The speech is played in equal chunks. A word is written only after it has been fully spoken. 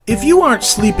If you aren't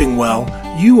sleeping well,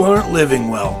 you aren't living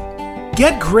well.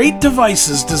 Get great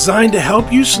devices designed to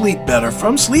help you sleep better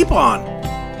from Sleep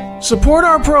On. Support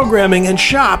our programming and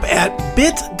shop at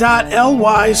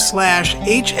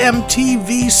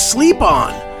bit.ly/HMTV Sleep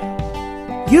On.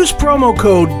 Use promo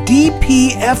code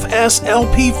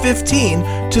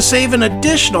DPFSLP15 to save an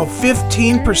additional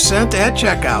 15% at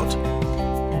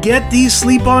checkout. Get these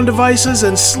Sleep On devices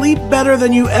and sleep better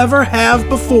than you ever have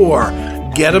before.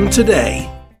 Get them today.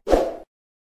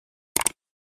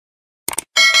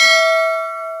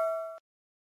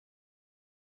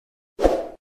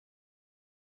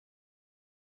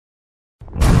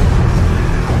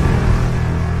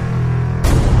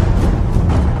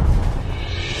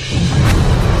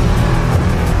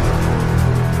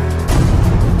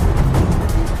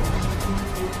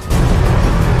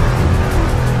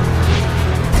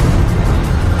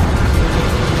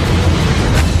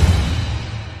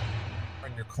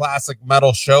 Classic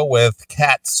metal show with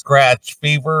Cat Scratch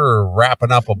Fever,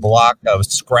 wrapping up a block of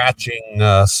scratching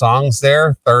songs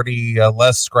there. 30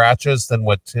 less scratches than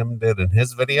what Tim did in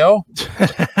his video.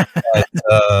 But,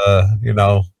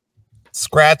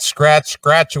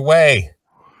 scratch away.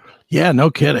 Yeah,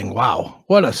 no kidding. Wow.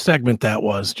 What a segment that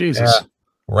was. Jesus. Yeah.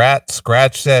 Rat,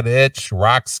 scratch that itch.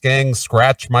 Rock Skeng,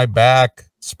 scratch my back.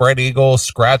 Spread Eagle,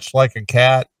 scratch like a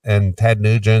cat. And Ted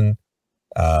Nugent,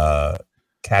 Cat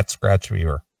Scratch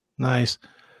Fever. Nice.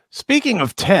 Speaking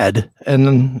of Ted,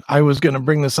 and I was going to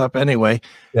bring this up anyway.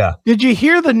 Yeah. Did you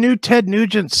hear the new Ted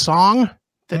Nugent song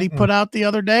that he put out the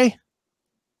other day?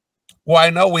 Well, I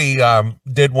know we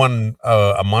did one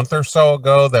a month or so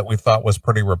ago that we thought was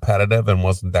pretty repetitive and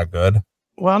wasn't that good.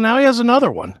 Well, now he has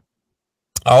another one.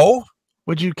 Oh,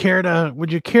 would you care to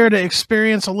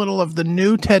experience a little of the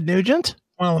new Ted Nugent?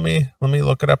 Well, let me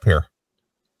look it up here.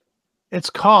 It's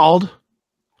called,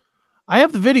 I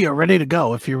have the video ready to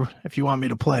go if you want me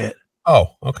to play it. Oh,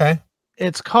 okay.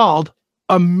 It's called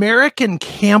American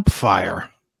Campfire.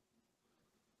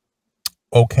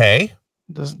 Okay.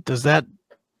 Does that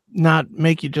not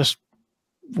make you just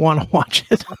want to watch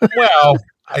it? Well,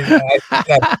 I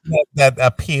that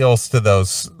appeals to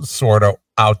those sort of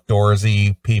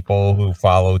outdoorsy people who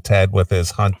follow Ted with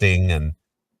his hunting and,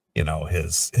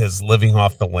 his living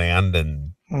off the land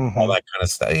and all that kind of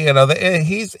stuff.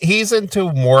 He's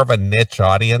into more of a niche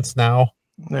audience now.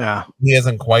 Yeah. He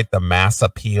isn't quite the mass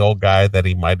appeal guy that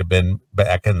he might have been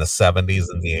back in the 70s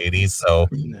and the 80s. So,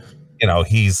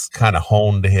 he's kind of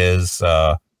honed his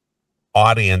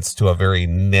audience to a very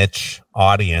niche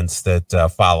audience that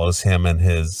follows him and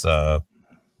his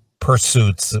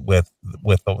pursuits with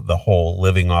the whole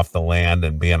living off the land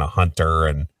and being a hunter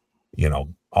and,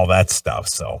 all that stuff.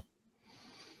 So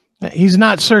he's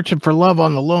not searching for love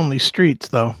on the lonely streets,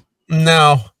 though.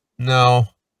 No.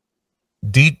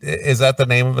 Is that the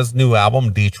name of his new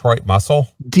album, Detroit Muscle?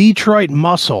 Detroit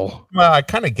Muscle. Well, I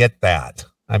kind of get that.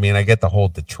 I mean, I get the whole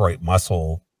Detroit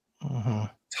Muscle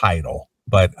title,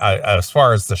 but as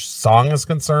far as the song is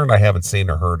concerned, I haven't seen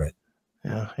or heard it.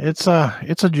 Yeah, it's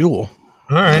a jewel.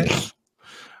 All right. All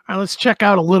right, let's check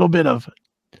out a little bit of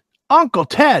Uncle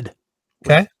Ted.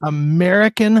 Okay.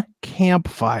 American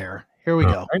Campfire. Here we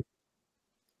go. Right.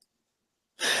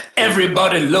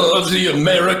 Everybody loves the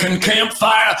American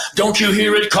campfire. Don't you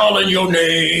hear it calling your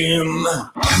name?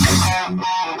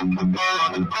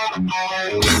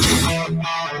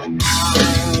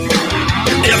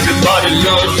 Everybody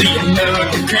loves the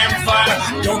American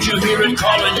campfire. Don't you hear it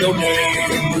calling your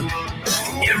name?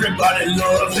 Everybody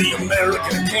loves the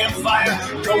American campfire.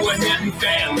 Go ahead and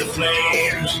fan the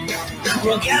flames.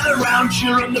 We'll gather around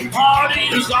cheering, the party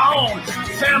is on.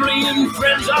 Family and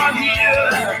friends are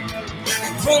here.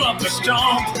 Pull up a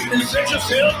stump and set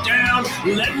yourself down.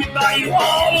 Let me buy you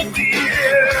all a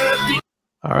beer.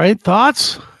 All right,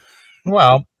 thoughts?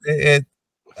 Well, it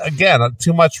again,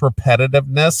 too much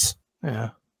repetitiveness. Yeah.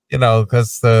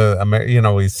 Because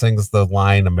he sings the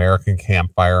line American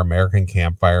Campfire,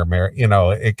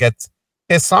 it gets,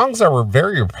 his songs are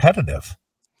very repetitive.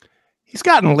 He's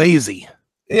gotten lazy.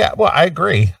 Yeah, well, I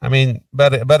agree. I mean,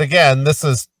 but again, this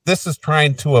is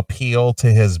trying to appeal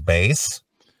to his base.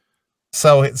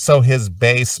 So his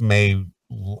base may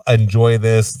enjoy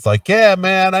this. It's like, yeah,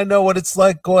 man, I know what it's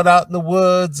like going out in the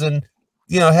woods and,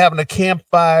 having a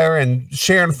campfire and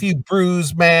sharing a few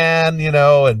brews, man,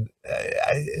 and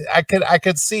I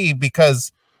could see,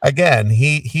 because again,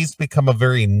 he's become a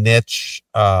very niche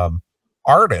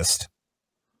artist.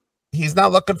 He's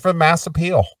not looking for mass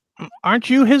appeal. Aren't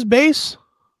you his base?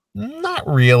 Not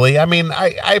really. I mean,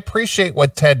 I appreciate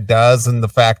what Ted does and the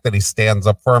fact that he stands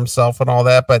up for himself and all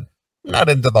that, but I'm not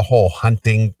into the whole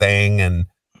hunting thing and,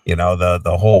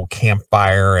 the whole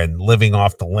campfire and living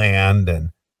off the land.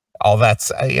 And, Oh,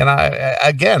 that's,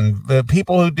 again, the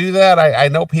people who do that, I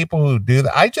know people who do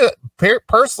that. I just,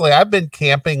 personally, I've been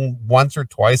camping once or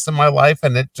twice in my life,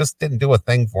 and it just didn't do a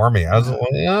thing for me. I was like,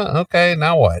 yeah, okay,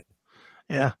 now what?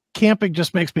 Yeah. Camping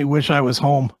just makes me wish I was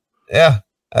home. Yeah.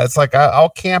 It's like, I'll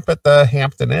camp at the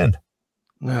Hampton Inn.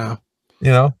 Yeah.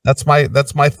 That's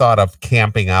my thought of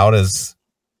camping out is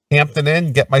Hampton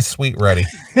Inn, get my suite ready.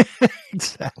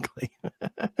 Exactly.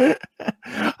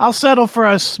 I'll settle for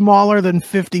a smaller than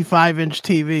 55-inch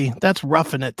TV. That's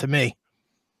roughing it to me.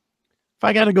 If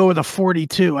I got to go with a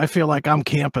 42, I feel like I'm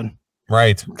camping.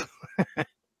 Right.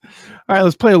 All right,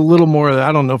 let's play a little more.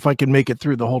 I don't know if I can make it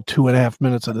through the whole 2.5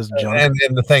 minutes of this junk.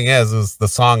 And the thing is the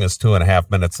song is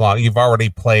 2.5 minutes long. You've already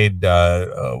played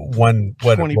 20%,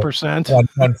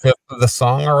 1/5 of the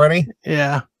song already.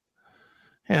 Yeah,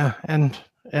 and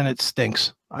it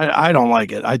stinks. I don't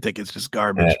like it. I think it's just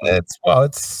garbage.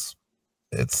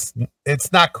 It's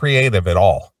not creative at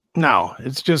all. No,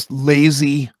 it's just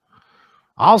lazy.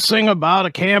 I'll sing about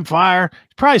a campfire.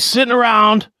 He's probably sitting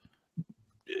around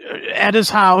at his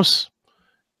house,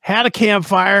 had a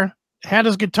campfire, had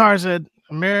his guitar, said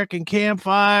American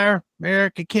campfire,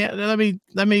 American camp.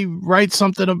 Let me write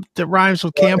something that rhymes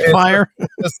with campfire.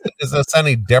 Is this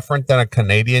any different than a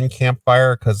Canadian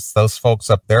campfire? Because those folks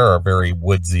up there are very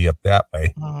woodsy up that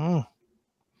way. Oh.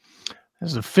 This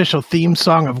is an official theme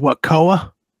song of what,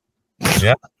 Koa?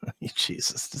 Yeah.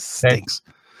 Jesus, this stinks.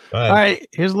 Okay. All right,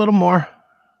 here's a little more.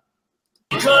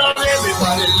 Because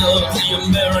everybody loves the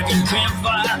American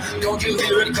campfire. Don't you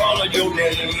hear it calling your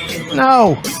name?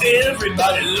 No.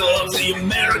 Everybody loves the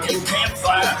American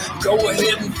campfire. Go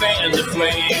ahead and fan the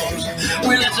flames.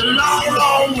 Well, it's a long,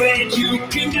 long way to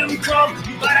kingdom come,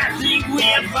 but I think we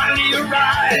have finally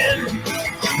arrived.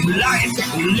 Life,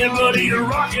 liberty,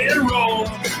 rock and roll.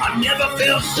 I never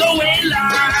felt so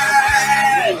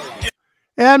alive.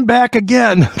 And back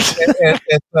again.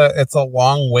 It's a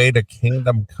long way to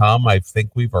kingdom come. I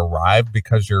think we've arrived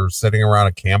because you're sitting around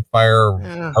a campfire,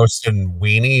 roasting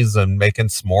weenies and making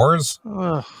s'mores.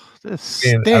 Ugh, this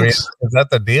stinks. Is that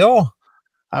the deal?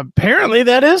 Apparently,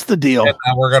 that is the deal. And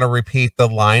now we're going to repeat the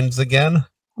lines again.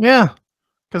 Yeah,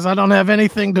 because I don't have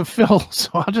anything to fill, so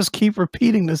I'll just keep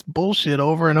repeating this bullshit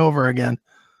over and over again.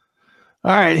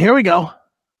 All right, here we go.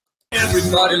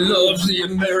 Everybody loves the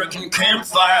American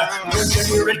campfire. Don't you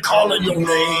hear it calling your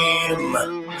name?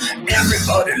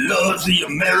 Everybody loves the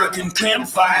American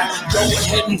campfire. Go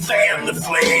ahead and fan the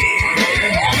flame.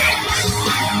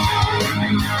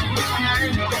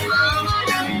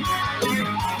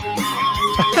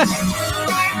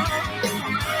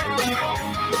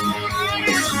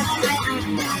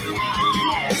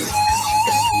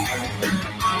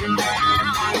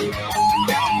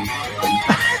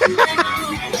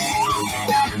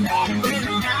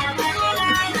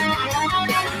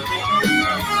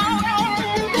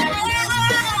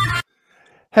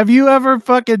 Have you ever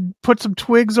fucking put some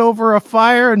twigs over a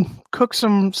fire and cook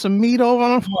some meat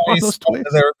over them? On those twigs?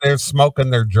 They're smoking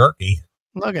their jerky.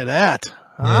 Look at that.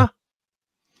 Huh? Yeah.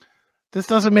 This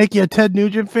doesn't make you a Ted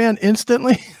Nugent fan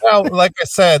instantly? Well, like I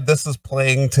said, this is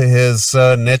playing to his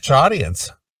niche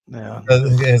audience. Yeah.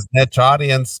 His niche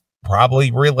audience probably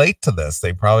relate to this.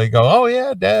 They probably go, "Oh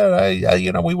yeah,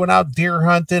 Dad, we went out deer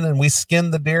hunting and we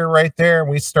skinned the deer right there and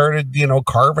we started,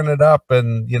 carving it up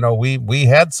and we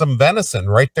had some venison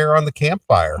right there on the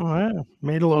campfire. Oh, yeah.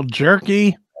 Made a little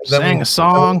jerky, sang a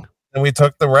song. And we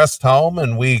took the rest home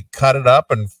and we cut it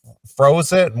up and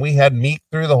froze it and we had meat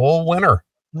through the whole winter."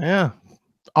 Yeah.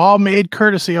 All made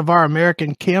courtesy of our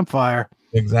American campfire.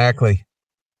 Exactly.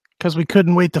 Because we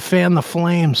couldn't wait to fan the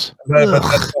flames. But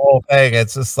that's the whole thing.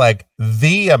 It's just like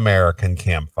the American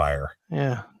campfire.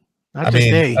 Yeah. What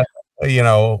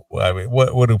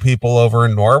do people over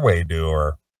in Norway do?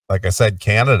 Or like I said,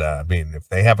 Canada. I mean, if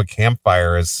they have a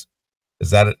campfire, is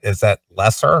that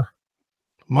lesser?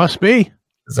 Must be.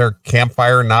 Is their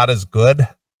campfire not as good?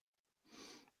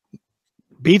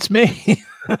 Beats me.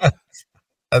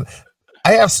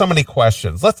 I have so many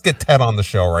questions. Let's get Ted on the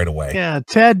show right away. Yeah,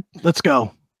 Ted, let's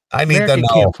go. I need to know,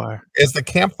 campfire. Is the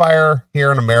campfire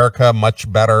here in America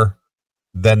much better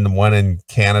than the one in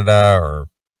Canada or,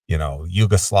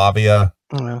 Yugoslavia?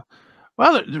 Well,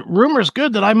 the rumor's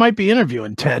good that I might be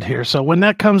interviewing Ted here. So when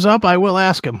that comes up, I will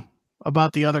ask him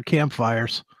about the other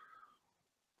campfires.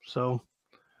 So,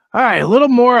 all right, a little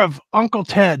more of Uncle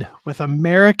Ted with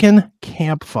American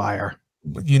Campfire.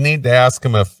 You need to ask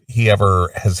him if he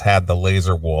ever has had the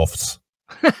laser wolves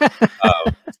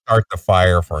start the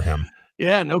fire for him.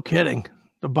 Yeah, no kidding.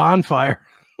 The bonfire.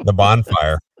 The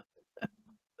bonfire.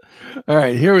 All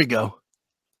right, here we go.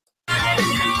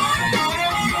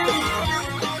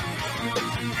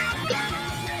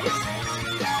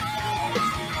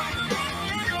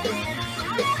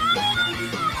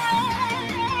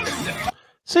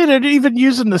 See, they're even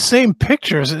using the same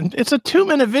pictures, and it's a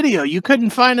 2-minute video. You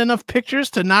couldn't find enough pictures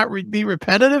to not be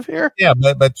repetitive here. Yeah,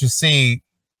 but you see,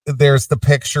 there's the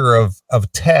picture of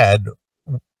Ted,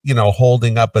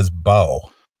 holding up his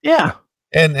bow. Yeah,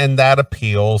 and that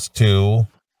appeals to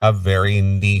a very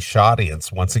niche audience.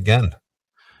 Once again,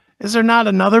 is there not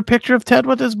another picture of Ted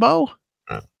with his bow?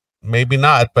 Maybe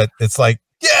not, but it's like,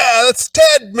 yeah, that's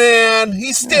Ted, man.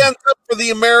 He stands up for the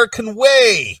American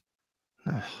way.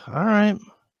 All right.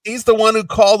 He's the one who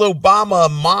called Obama a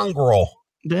mongrel.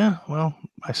 Yeah, well,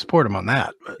 I support him on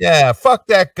that. But yeah, fuck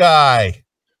that guy.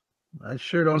 I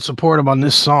sure don't support him on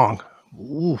this song.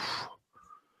 Oof.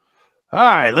 All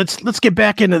right, let's get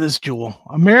back into this, Jewel.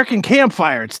 American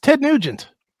Campfire. It's Ted Nugent.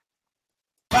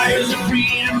 Fires of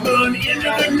freedom burn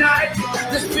into the night.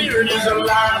 The spirit is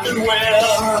alive and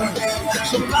well.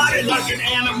 So party like an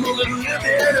animal and live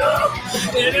it up.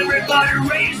 And everybody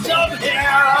raise some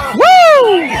hell.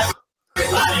 Woo!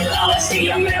 Everybody loves the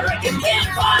American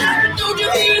campfire. Don't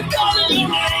you hear it calling your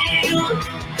name?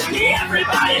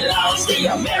 Everybody loves the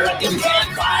American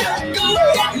campfire. Go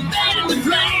get and fan the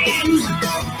flames.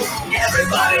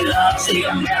 Everybody loves the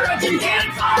American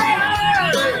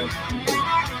campfire.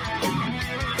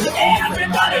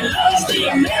 Everybody loves the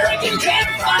American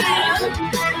campfire.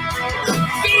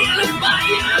 Feel the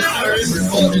fire.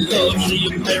 Everybody loves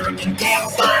the American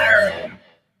campfire.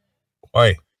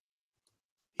 Boy.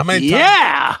 How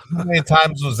many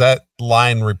times was that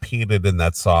line repeated in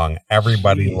that song?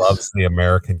 Everybody loves the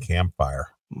American campfire.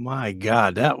 My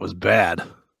God, that was bad.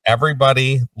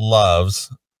 Everybody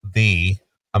loves the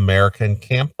American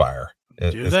campfire.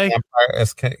 Do they?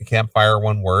 Is campfire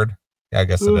one word? Yeah, I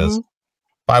guess it is.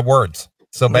 5 words.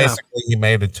 So basically, he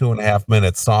made a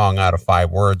 2.5-minute song out of 5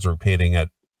 words, repeating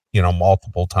it,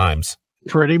 multiple times.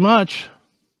 Pretty much.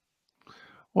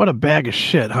 What a bag of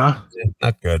shit, huh?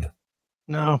 Not good.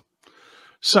 No.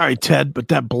 Sorry, Ted, but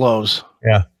that blows.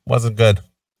 Yeah, wasn't good.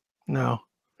 No.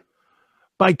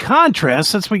 By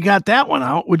contrast, since we got that one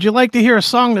out, would you like to hear a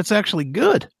song that's actually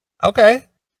good? Okay.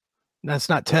 That's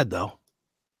not Ted, though.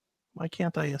 Why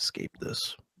can't I escape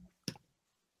this?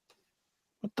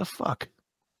 What the fuck?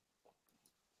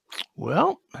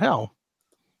 Well, hell.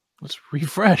 Let's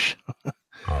refresh.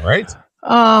 All right.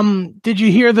 Did you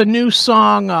hear the new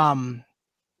song? I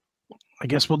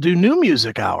guess we'll do new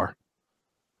music hour.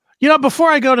 Before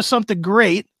I go to something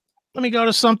great, let me go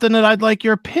to something that I'd like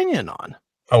your opinion on.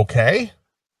 Okay.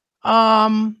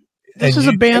 This is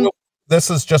a band. This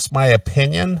is just my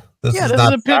opinion. This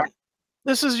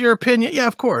is your opinion. Yeah,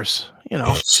 of course.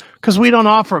 Because we don't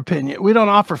offer opinion. We don't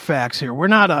offer facts here. We're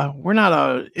not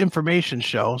a information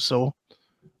show. So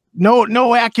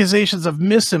no accusations of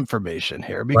misinformation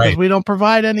here, because we don't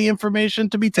provide any information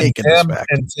to be taken as fact.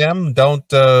 And Tim, don't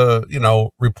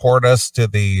report us to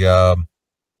the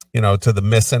to the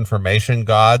misinformation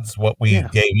gods. What we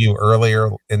gave you earlier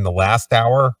in the last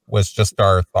hour was just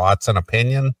our thoughts and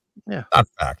opinion. Yeah, not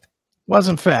fact.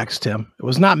 Wasn't facts, Tim. It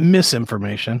was not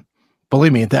misinformation.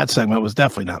 Believe me, that segment was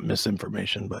definitely not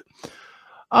misinformation. But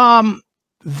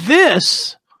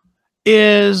this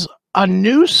is a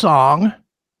new song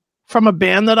from a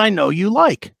band that I know you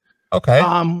like. Okay.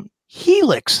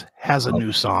 Helix has a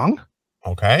new song.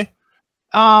 Okay.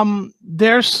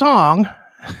 Their song,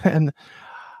 and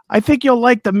I think you'll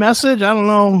like the message. I don't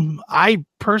know. I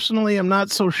personally am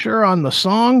not so sure on the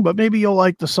song, but maybe you'll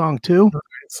like the song too.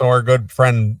 So our good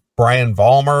friend Brian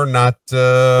Vollmer not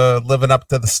living up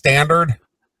to the standard.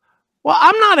 Well,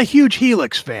 I'm not a huge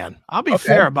Helix fan. I'll be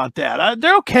fair about that.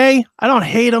 They're okay. I don't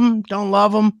hate them. Don't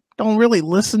love them. Don't really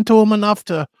listen to them enough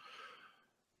to,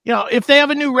 if they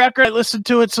have a new record, I listen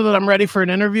to it so that I'm ready for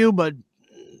an interview. But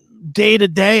day to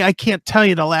day, I can't tell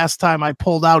you the last time I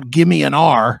pulled out Gimme an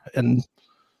R and,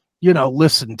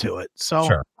 listened to it. So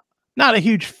not a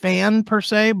huge fan per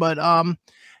se, but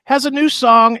has a new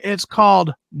song. It's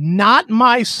called Not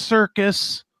My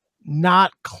Circus,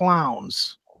 Not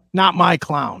Clowns. Not My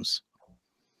Clowns.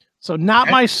 So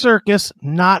Not My Circus,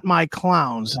 Not My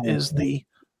Clowns is the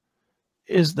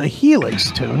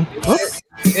Helix tune.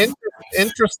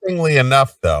 Interestingly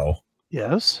enough, though,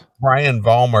 yes, Brian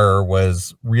Vollmer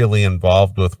was really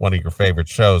involved with one of your favorite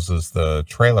shows, is the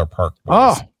Trailer Park Boys.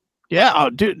 Oh, yeah. Oh,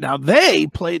 dude. Now they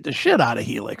played the shit out of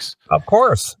Helix. Of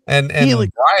course. And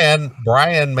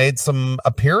Brian made some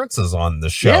appearances on the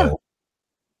show.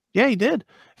 Yeah, he did.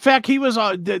 In fact, he was,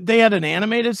 they had an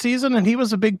animated season and he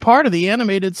was a big part of the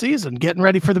animated season, getting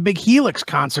ready for the big Helix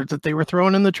concert that they were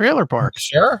throwing in the trailer park.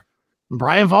 Sure. And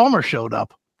Brian Vollmer showed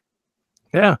up.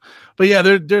 Yeah. But yeah,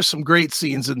 there's some great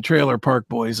scenes in Trailer Park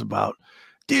Boys about,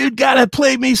 dude, gotta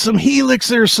play me some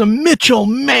Helix or some Mitchell,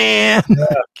 man.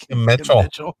 Yeah, Mitchell.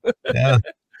 Mitchell. Yeah.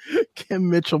 Kim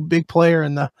Mitchell, big player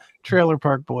in the Trailer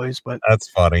Park Boys, but That's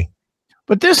funny.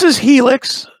 But this is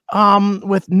Helix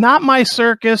with Not My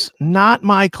Circus, Not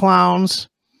My Clowns.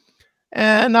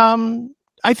 And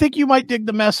I think you might dig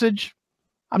the message.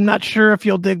 I'm not sure if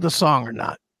you'll dig the song or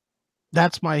not.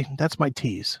 That's my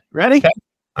tease. Ready? Okay.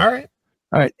 All right.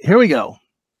 All right, here we go.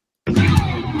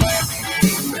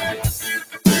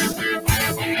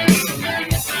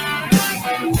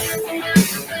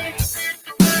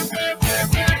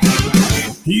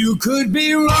 You could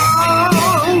be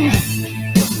wrong.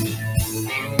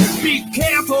 Be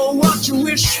careful what you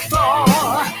wish for.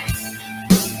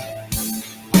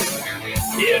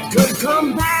 It could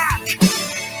come back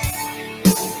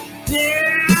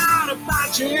down to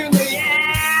bite you in the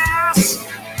ass.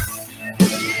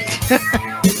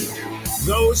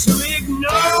 Those who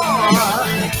ignore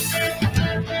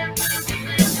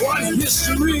what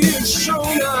history has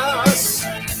shown us,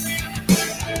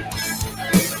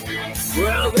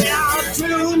 well, they are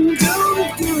doomed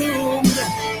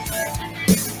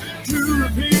to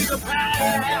repeat the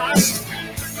past.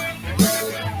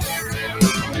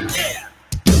 Yeah.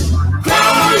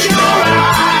 Close your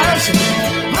eyes,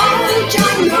 hold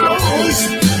your nose.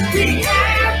 The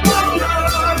apple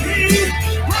of the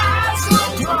eyes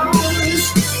are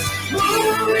closed.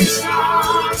 Moving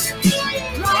stars,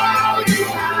 glory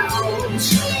house,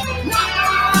 not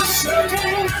our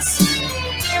circus,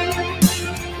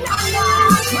 not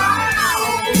our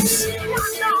clowns,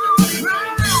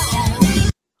 not our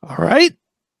clowns. All right.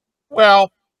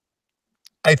 Well,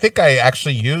 I think I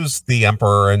actually used the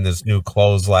Emperor in his new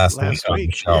clothes last week on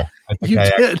the show. Yeah. I think You I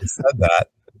did. actually said that.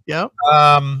 Yep.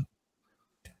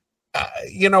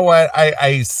 You know what?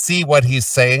 I see what he's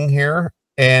saying here,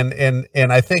 and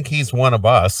I think he's one of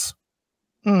us.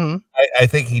 Mm-hmm. I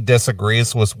think he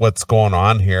disagrees with what's going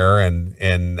on here,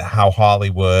 and how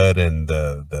Hollywood and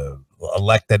the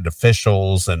elected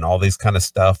officials and all these kind of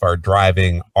stuff are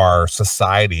driving our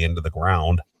society into the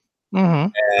ground. Mm-hmm.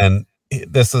 And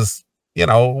this is, you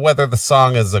know, whether the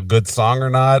song is a good song or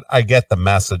not, I get the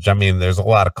message. I mean, there's a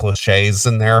lot of cliches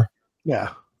in there, Yeah.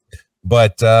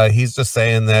 but he's just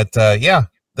saying that,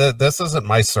 this isn't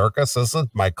my circus. This isn't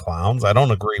my clowns. I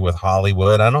don't agree with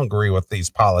Hollywood. I don't agree with these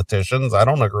politicians. I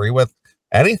don't agree with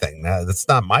anything. That's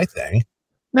not my thing.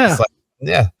 Yeah. It's like,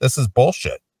 yeah, this is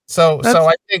bullshit. So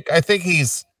I think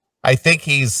he's,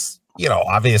 you know,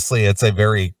 obviously it's a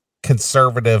very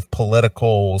conservative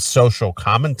political social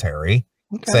commentary,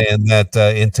 Okay. saying that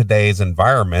in today's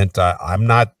environment, I'm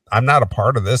not a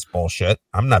part of this bullshit.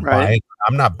 I'm not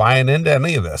buying into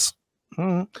any of this.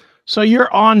 Mhm. So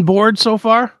you're on board so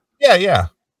far? Yeah.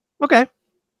 Okay.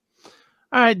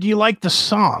 All right. Do you like the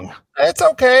song? It's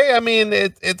okay. I mean,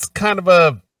 it's kind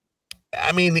of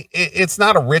it's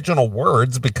not original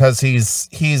words because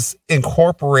he's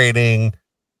incorporating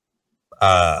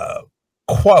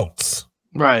quotes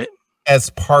Right. as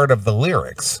part of the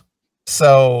lyrics.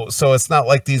 So it's not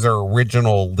like these are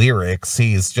original lyrics.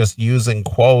 He's just using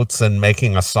quotes and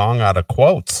making a song out of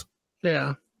quotes.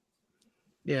 Yeah.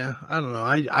 Yeah. I don't know.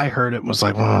 I heard it was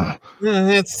like,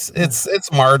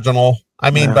 It's marginal. I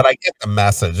mean, Yeah. but I get the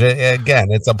message. Again,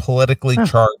 it's a politically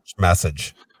charged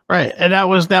message. right. And that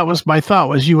was my thought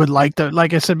was you would like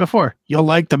like I said before, you'll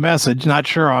like the message, not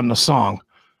sure on the song.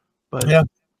 But Yeah.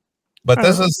 But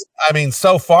this is, I mean,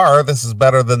 so far, this is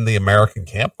better than the American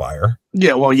Campfire.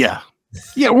 yeah, well, yeah.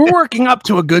 Yeah, we're working up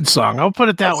to a good song. I'll put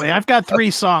it that way. I've got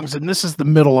 3 songs and this is the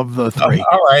middle of the 3.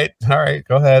 All right.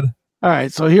 Go ahead. All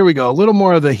right, so here we go. A little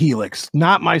more of the Helix.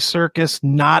 Not my circus,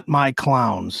 not my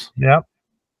clowns. Yep.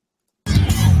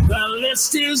 The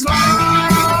list is long.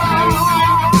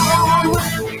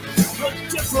 The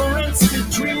difference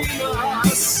between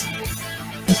us.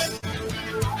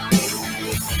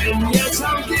 And yes,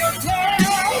 I'm guilty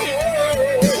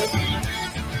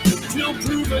till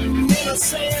proven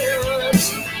innocent.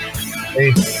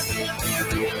 Hey.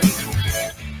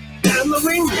 And the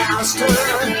ringmaster,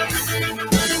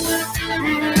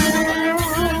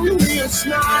 he is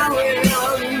snarling.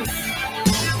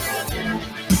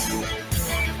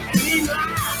 And he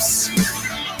laughs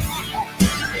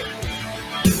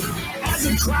as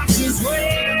he cracks his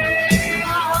way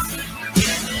up.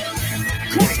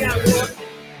 Crack that whip.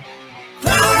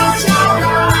 Close your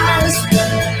eyes,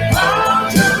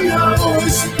 hold your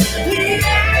nose. The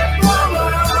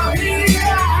emperor, he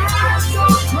has no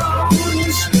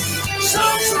clothes.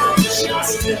 Social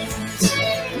justice,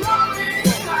 rolling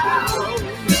down.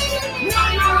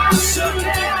 Not our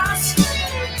circus,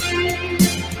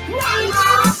 not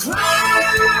our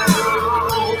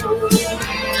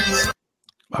clowns.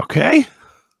 Okay.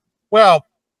 Well,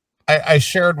 I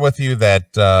shared with you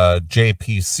that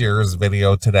JP Sears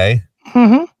video today.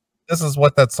 Mm-hmm. this is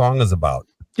what that song is about.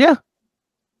 Yeah.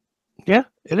 Yeah,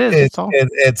 it is.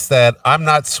 It's that I'm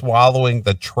not swallowing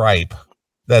the tripe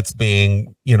that's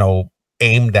being,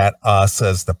 aimed at us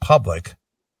as the public.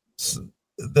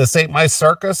 This ain't my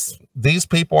circus. These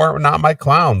people are not my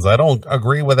clowns. I don't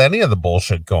agree with any of the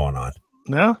bullshit going on.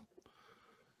 No,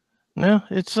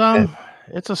 it's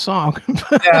a song.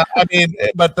 Yeah, I mean,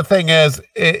 but the thing is,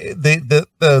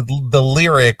 the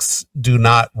lyrics do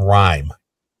not rhyme.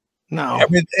 No, I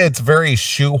mean, it's very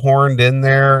shoehorned in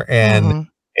there, and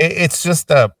it's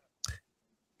just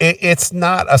it's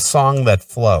not a song that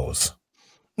flows.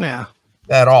 Yeah,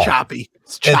 at all. Choppy.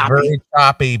 It's very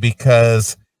choppy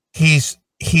because he's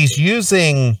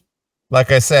using, like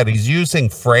I said, he's using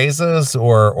phrases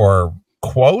or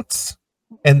quotes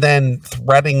and then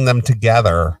threading them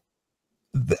together,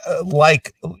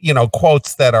 like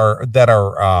quotes that are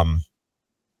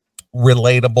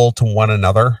relatable to one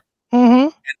another.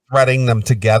 And threading them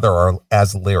together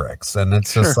as lyrics, and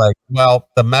it's just like, well,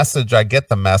 the message, I get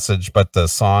the message, but the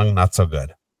song not so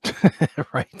good.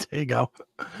 Right, there you go.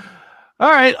 All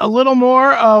right, a little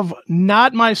more of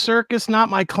Not My Circus, Not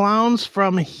My Clowns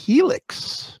from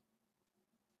Helix.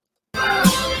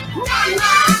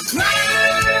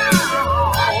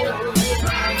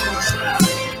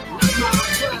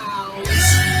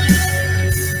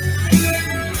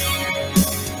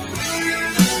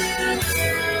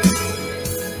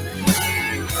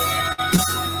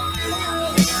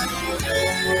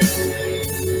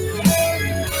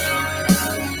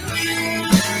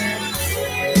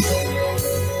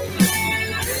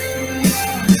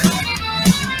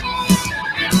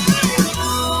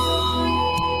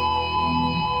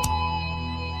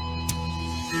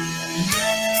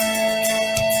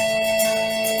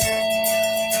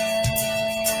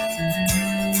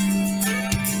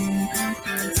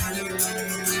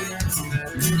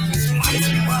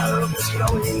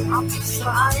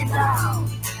 Upside down,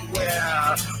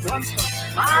 where once the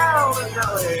smile was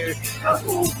really a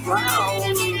full frown.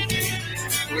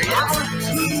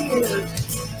 Reality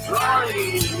is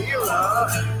drawing nearer.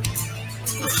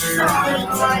 Starting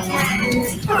lightning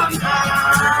from the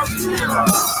mirror.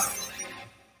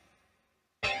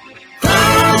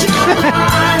 Close your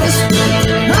eyes,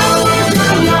 close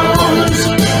your nose.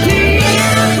 The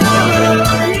infinity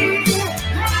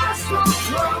has no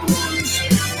close.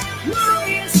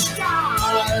 Glorious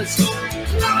stars,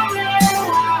 glorious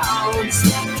clouds,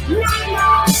 not no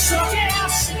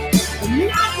circus,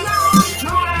 not no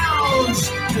clowns.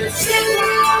 Sit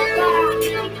back,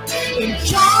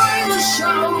 enjoy the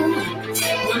show.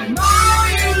 The more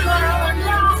you learn,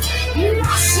 the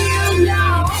less you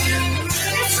know.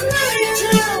 It's Looney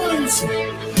Tunes,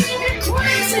 it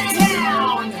crazy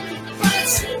town, but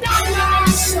it's not no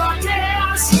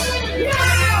circus. No,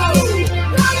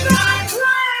 not no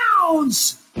clowns.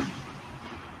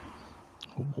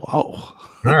 Whoa.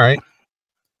 All right.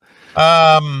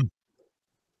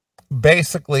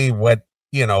 Basically what,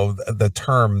 the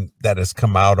term that has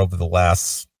come out over the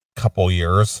last couple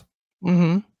years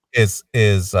is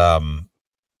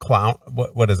clown.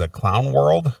 What is it? Clown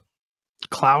world?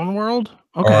 Clown world?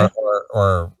 Okay.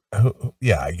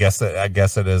 Yeah, I guess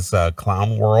it is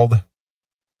clown world.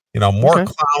 More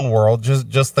clown world,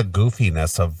 just the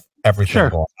goofiness of everything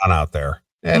going on out there.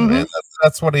 And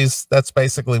that's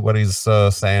basically what he's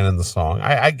saying in the song.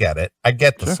 I get it. I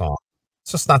get the song.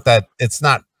 It's just not that it's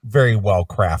not very well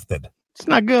crafted. It's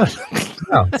not good.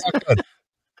 No, it's not good.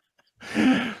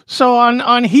 So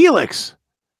on Helix,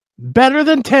 better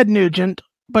than Ted Nugent,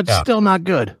 but still not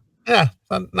good. Yeah,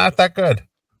 not that good.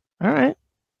 All right.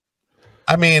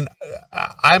 I mean,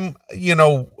 I'm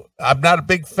not a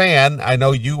big fan. I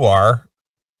know you are.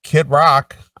 Kid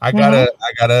Rock. I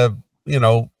gotta,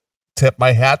 tip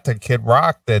my hat to Kid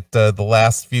Rock that the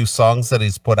last few songs that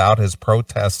he's put out, his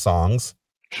protest songs,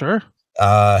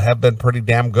 have been pretty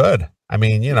damn good. I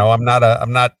mean, I'm not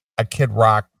a Kid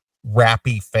Rock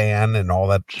rappy fan and all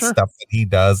that stuff that he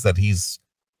does that he's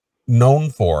known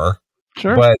for.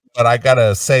 But I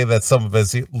gotta say that some of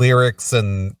his lyrics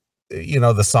and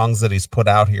the songs that he's put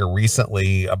out here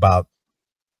recently about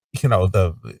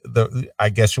the I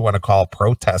guess you want to call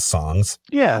protest songs.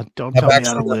 Yeah, don't tell me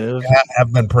how to live.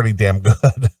 Have been pretty damn good.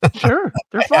 Sure,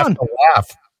 they're fun.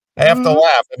 I have to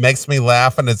laugh. It makes me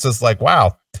laugh, and it's just like,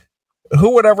 wow,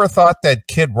 who would ever thought that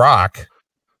Kid Rock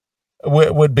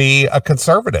would be a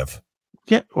conservative?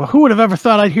 Yeah, well, who would have ever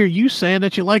thought I'd hear you saying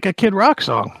that you like a Kid Rock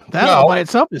song? That all by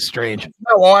itself is strange.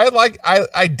 No, well,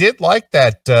 I did like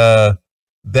that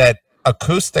that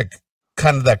acoustic,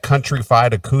 kind of that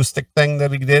countryfied acoustic thing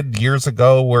that he did years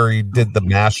ago, where he did the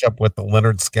mashup with the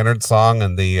Leonard Skinner song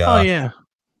and the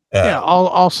Yeah,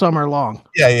 all summer long.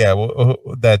 Yeah.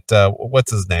 That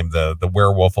what's his name? The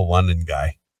Werewolf of London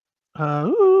guy.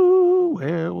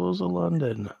 Werewolves of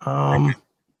London.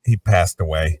 He passed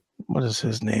away. What is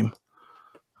his name?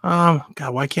 God,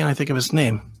 why can't I think of his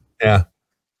name? Yeah.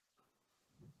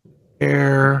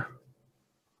 Werewolves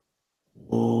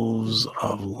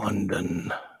of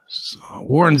London.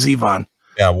 Warren Zevon.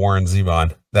 Yeah, Warren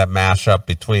Zevon. That mashup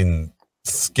between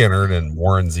Skinner and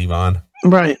Warren Zevon.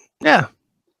 Right. Yeah.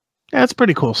 Yeah, it's a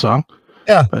pretty cool song.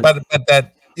 Yeah, but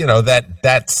that, you know,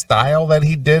 that style that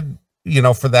he did, you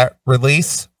know, for that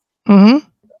release,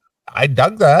 I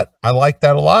dug that. I like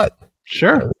that a lot.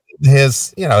 Sure.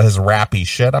 His, you know, his rappy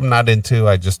shit I'm not into.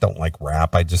 I just don't like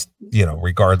rap. I just, you know,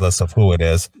 regardless of who it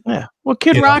is. Yeah. Well,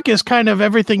 Kid Rock is kind of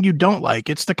everything you don't like.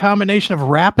 It's the combination of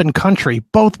rap and country,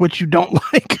 both which you don't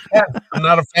like. Yeah, I'm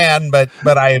not a fan, but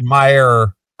I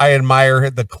admire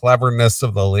the cleverness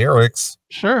of the lyrics.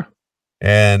 Sure.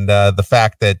 And the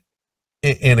fact that,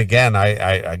 and again,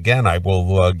 I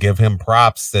will give him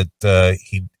props that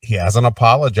he hasn't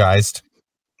apologized.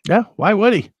 Yeah. Why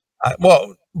would he?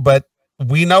 Well, but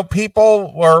we know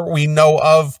people, or we know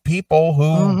of people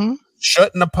who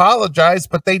shouldn't apologize,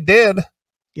 but they did.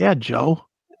 Yeah, Joe.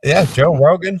 Yeah, Joe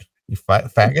Rogan, you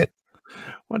faggot.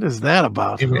 What is that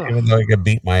about? Even though he could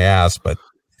beat my ass, but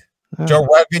Joe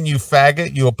Rogan, you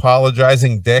faggot, you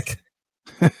apologizing dick.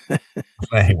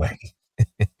 Anyway.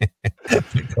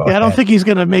 I don't think he's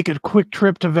going to make a quick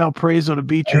trip to Valparaiso to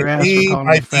beat your ass. He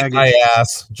might beat my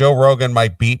ass. Joe Rogan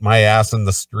might beat my ass in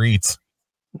the streets.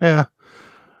 Yeah.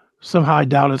 Somehow I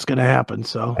doubt it's going to happen.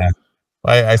 So yeah.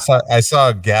 I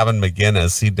saw Gavin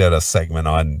McGinnis. He did a segment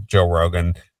on Joe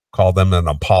Rogan, called him an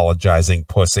apologizing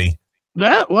pussy.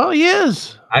 Well, he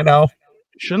is. I know.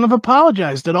 Shouldn't have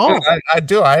apologized at all. I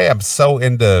do. I am so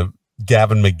into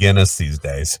Gavin McGinnis these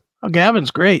days. Oh, Gavin's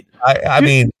great. I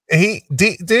mean, he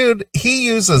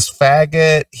uses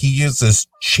faggot. He uses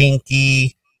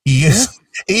chinky. He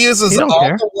uses all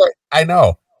the, I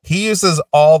know. He uses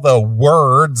all the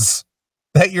words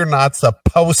that you're not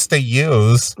supposed to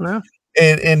use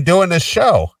in doing this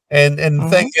show. And the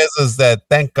thing is that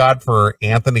thank God for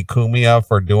Anthony Cumia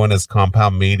for doing his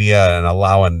Compound Media and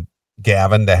allowing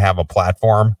Gavin to have a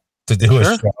platform to do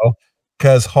his show.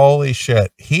 Because holy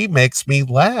shit, he makes me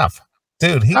laugh.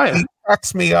 Dude, he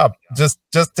cracks me up. Just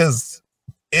as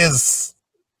is,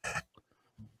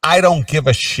 I don't give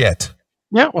a shit.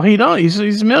 Yeah, well, he don't. He's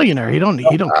a millionaire. He don't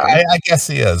care. I guess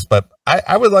he is, but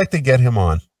I would like to get him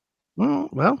on.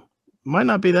 Well, might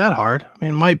not be that hard. I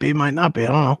mean, might be, might not be. I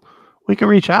don't know. We can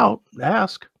reach out,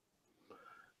 ask.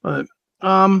 But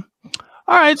all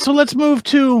right, so let's move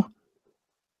to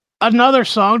another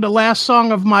song, the last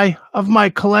song of my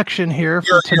collection here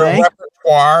for today. Your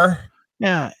repertoire.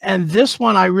 Yeah, and this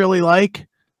one I really like,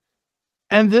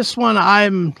 and this one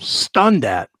I'm stunned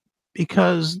at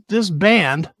because this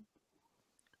band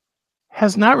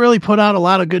has not really put out a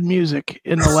lot of good music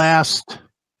in the last.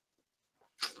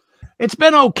 It's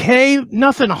been okay,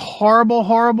 nothing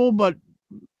horrible, but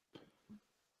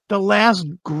the last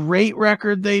great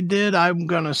record they did, I'm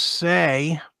gonna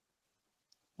say,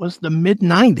 was the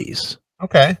mid-90s.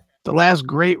 Okay, the last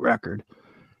great record.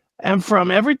 And from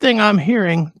everything I'm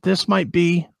hearing, this might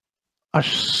be a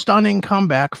stunning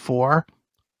comeback for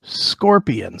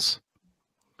Scorpions.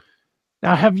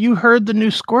 Now, have you heard the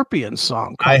new Scorpions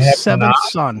song called Seventh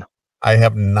Son? I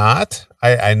have not.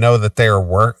 I know that they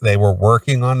were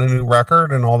working on a new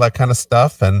record and all that kind of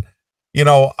stuff. And, you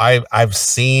know, I've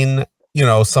seen, you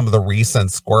know, some of the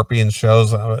recent Scorpion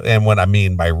shows. And what I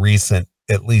mean by recent,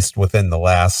 at least within the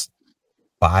last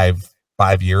five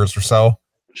years or so.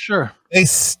 Sure. They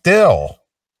still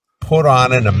put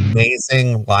on an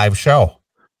amazing live show.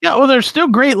 Yeah, well, they're still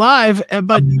great live,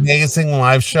 but amazing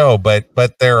live show. But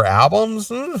their albums,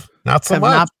 not so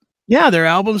much. Their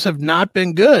albums have not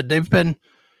been good. They've been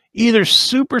either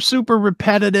super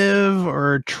repetitive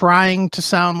or trying to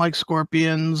sound like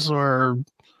Scorpions, or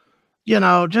you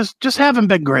know, just haven't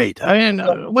been great. I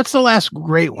mean, what's the last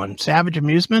great one? Savage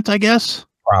Amusement, I guess.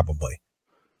 Probably.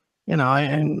 You know,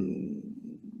 and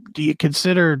do you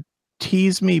consider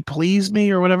Tease Me, Please Me,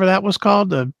 or whatever that was called?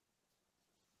 The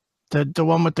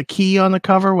one with the key on the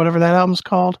cover, whatever that album's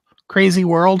called. Crazy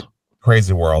World.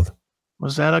 Crazy World.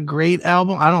 Was that a great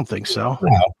album? I don't think so.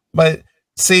 No, but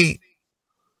see,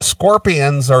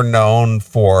 Scorpions are known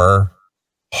for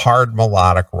hard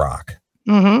melodic rock.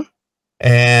 Mm-hmm.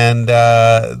 And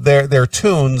their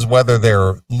tunes, whether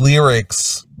their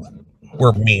lyrics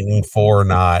were meaningful or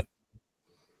not,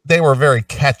 they were very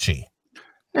catchy.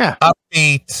 Yeah.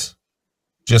 Upbeat,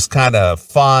 just kind of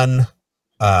fun.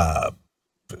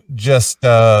 Just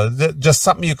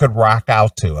something you could rock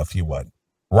out to if you would.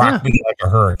 Rock Me Like a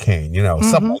Hurricane,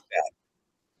 something like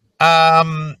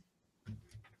that.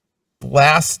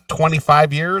 Last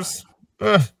 25 years,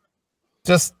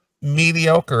 just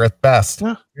mediocre at best.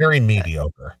 Yeah. Very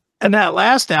mediocre. And that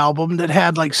last album that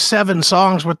had like 7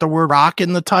 songs with the word rock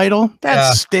in the title,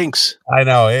 that stinks. I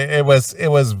know. It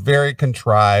was very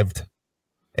contrived.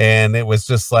 And it was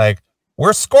just like,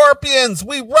 we're Scorpions.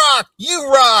 We rock.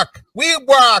 You rock. We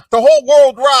rock. The whole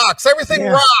world rocks. Everything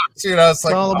rocks. It's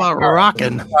like all about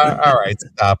rocking. All right,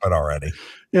 stop it already.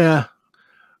 Yeah.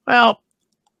 Well,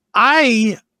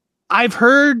 I've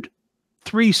heard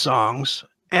 3 songs,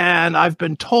 and I've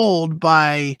been told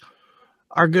by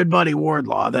our good buddy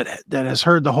Wardlaw that has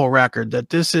heard the whole record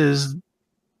that this is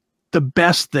the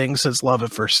best thing since Love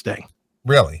at First Sting.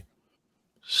 Really?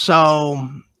 So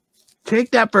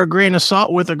take that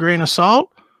with a grain of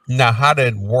salt. Now, how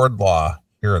did Wardlaw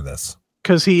hear this?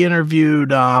 Because he interviewed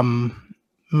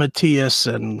Matthias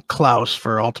and Klaus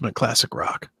for Ultimate Classic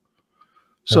Rock.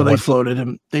 So they floated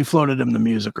him the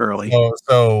music early.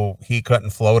 So he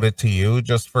couldn't float it to you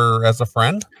just as a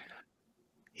friend?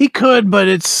 He could, but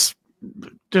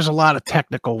there's a lot of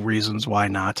technical reasons why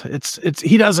not.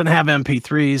 He doesn't have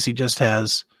MP3s. He just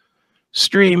has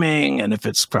streaming, and if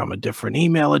it's from a different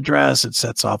email address, it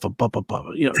sets off the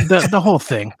whole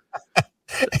thing.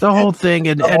 The whole thing,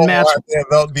 and Matt's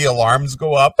the alarms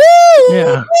go up.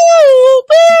 Yeah.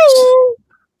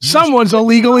 Someone's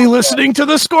illegally listening to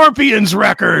the Scorpions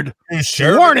record.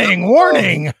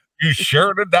 Warning. You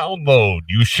share to download.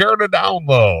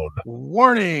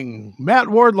 Warning. Matt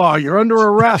Wardlaw, you're under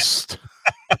arrest.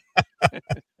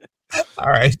 All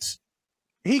right.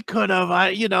 He could have,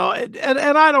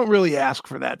 and I don't really ask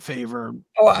for that favor.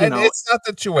 It's not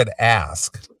that you would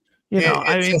ask.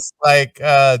 Just like,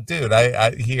 dude,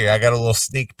 I got a little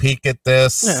sneak peek at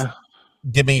this. Yeah.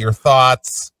 Give me your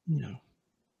thoughts. Yeah.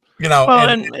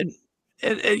 Well,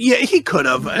 he could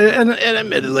have, and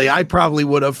admittedly, I probably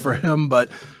would have for him.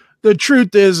 But the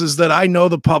truth is that I know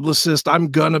the publicist. I'm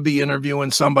gonna be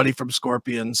interviewing somebody from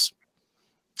Scorpions.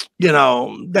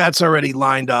 That's already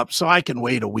lined up, so I can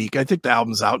wait a week. I think the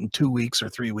album's out in 2 weeks or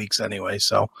 3 weeks anyway,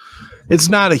 so it's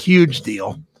not a huge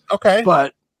deal. Okay,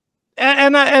 but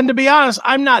and to be honest,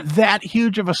 I'm not that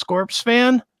huge of a Scorps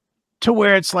fan to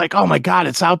where it's like, oh my God,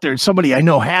 it's out there. Somebody I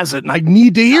know has it, and I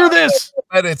need to hear this.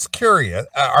 But it's curious.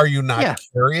 Are you not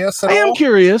curious at all? I am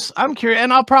curious. I'm curious,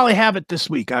 and I'll probably have it this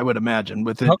week, I would imagine,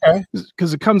 with it. Okay,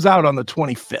 because it comes out on the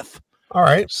 25th. All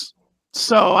right.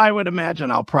 So I would imagine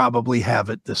I'll probably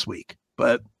have it this week.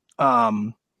 But I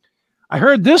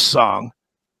heard this song,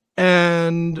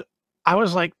 and I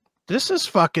was like, this is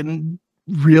fucking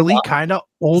really kind of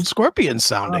old Scorpions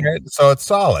sounding. Okay, so it's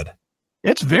solid.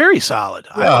 It's very solid.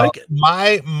 I like it.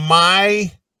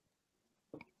 My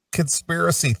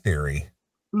conspiracy theory,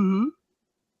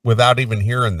 without even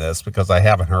hearing this, because I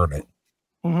haven't heard it,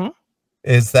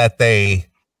 is that they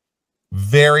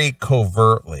very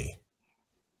covertly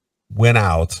went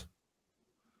out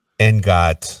and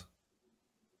got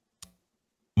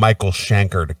Michael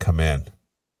Schenker to come in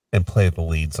and play the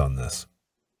leads on this.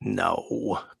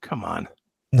 No, come on.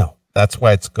 No, that's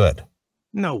why it's good.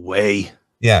 No way.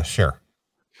 Yeah, sure.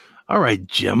 All right,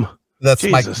 Jim. That's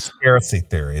my conspiracy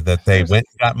theory, that they went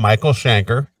and got Michael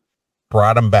Schenker,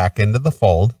 brought him back into the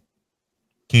fold.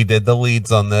 He did the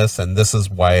leads on this, and this is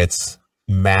why it's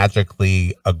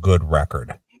magically a good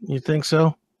record. You think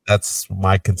so? That's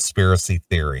my conspiracy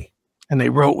theory. And they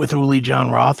wrote with Uli John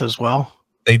Roth as well?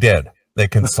 They did. They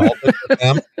consulted with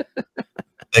him.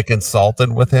 They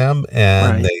consulted with him,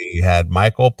 and they had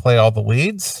Michael play all the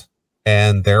leads,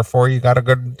 and therefore you got a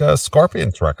good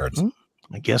Scorpions records.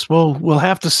 I guess we'll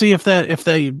have to see if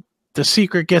the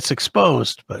secret gets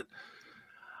exposed, but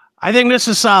I think this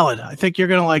is solid. I think you're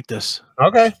going to like this.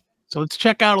 Okay. So let's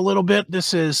check out a little bit.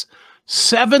 This is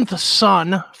Seventh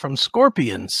Son from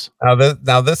Scorpions.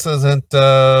 Now this isn't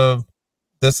a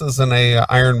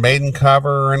Iron Maiden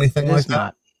cover or anything like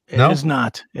that. It is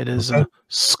not. It is a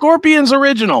Scorpions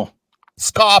original.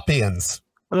 Scorpions.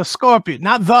 The Scorpion,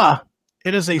 not the.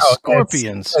 It is a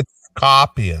Scorpions. It's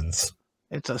Scorpions.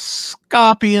 It's a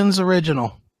Scorpions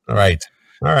original. All right.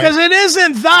 Because it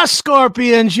isn't the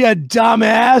Scorpions, you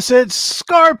dumbass. It's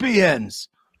Scorpions.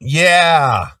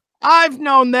 Yeah. I've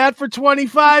known that for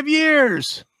 25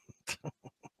 years.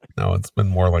 No, it's been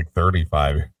more like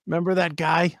 35. Remember that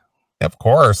guy? Of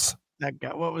course. That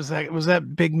guy. What was that? Was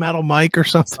that Big Metal Mike or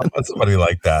something? Somebody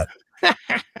like that.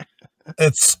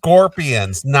 It's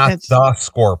Scorpions, not the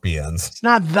Scorpions. It's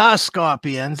not the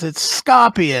Scorpions. It's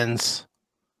Scorpions.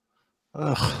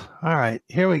 Ugh. All right,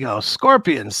 here we go.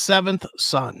 Scorpions, Seventh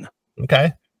Son.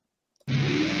 Okay.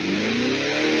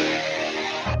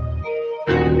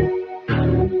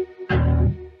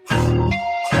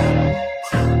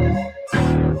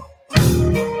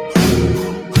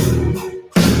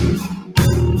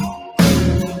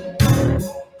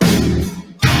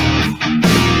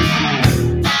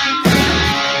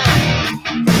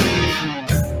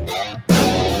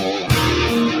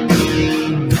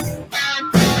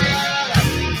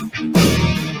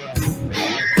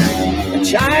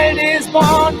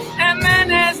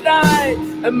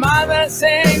 The mother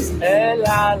sings a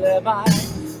lullaby.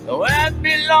 What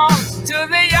belongs to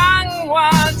the young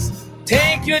ones?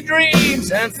 Take your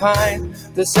dreams and find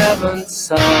the seventh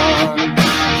son.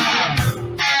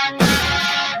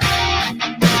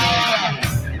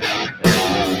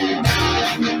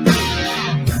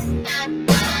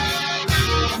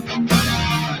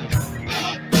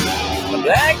 The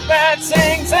blackbird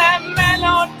sings a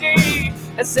melody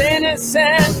as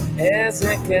innocent as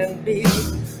it can be.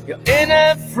 Your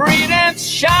inner freedom's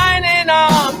shining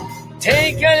on.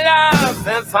 Take your love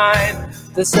and find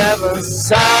the seventh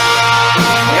son.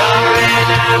 Your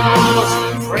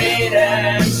innermost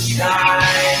freedom's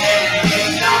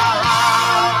shining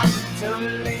on to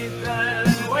lead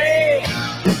the way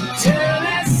to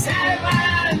the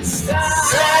seventh son.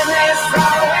 Sun is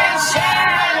throwing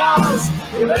shadows,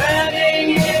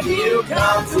 burning if you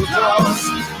come too close.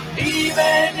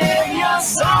 Even if your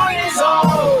song is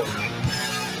old,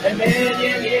 a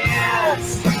million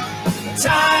years.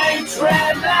 Time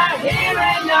traveler here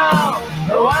and now.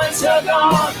 The ones who are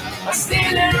gone are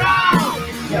still around.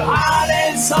 Your heart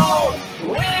and soul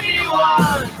will be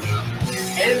one.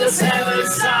 In the seventh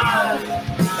son.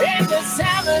 In the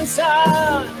seventh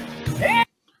son.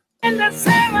 In the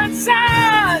seventh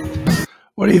son.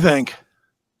 What do you think?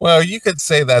 Well, you could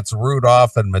say that's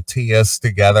Rudolph and Matthias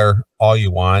together all you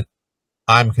want.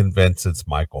 I'm convinced it's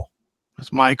Michael.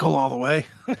 It's Michael all the way.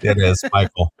 It is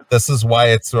Michael. This is why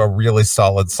it's a really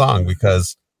solid song,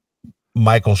 because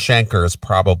Michael Schenker is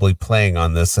probably playing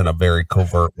on this in a very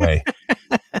covert way.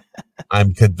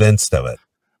 I'm convinced of it.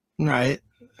 Right.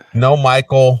 No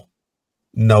Michael,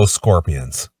 no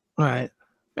Scorpions. Right.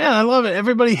 Man, I love it.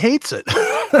 Everybody hates it.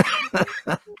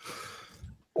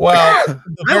 Well,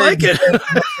 I like it.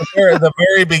 The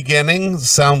very beginning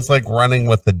sounds like Running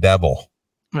with the Devil.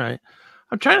 Right.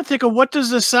 I'm trying to think of what does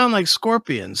this sound like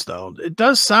Scorpions, though. It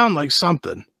does sound like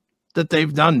something that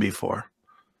they've done before.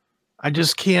 I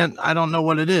just can't. I don't know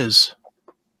what it is.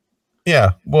 Yeah.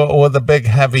 Well, the big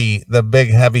heavy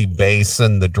bass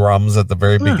and the drums at the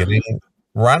very beginning.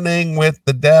 Running with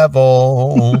the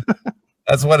Devil.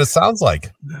 That's what it sounds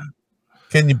like.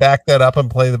 Can you back that up and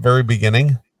play the very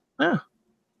beginning? Yeah.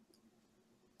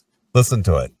 Listen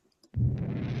to it.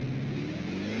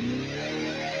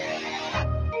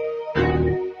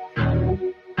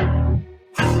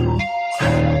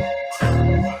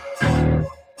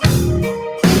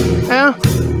 Yeah.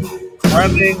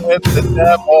 Running with the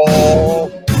Devil.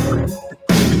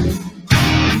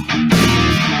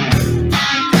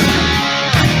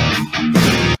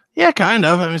 Yeah, kind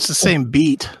of. I mean, it's the same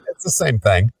beat. It's the same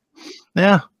thing.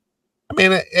 Yeah. I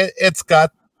mean, it's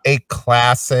got a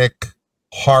classic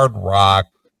hard rock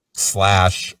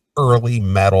 / early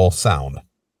metal sound.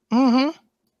 Mm-hmm.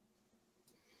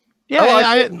 Yeah,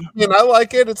 I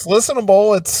like it. It's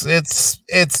listenable.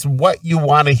 It's what you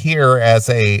want to hear as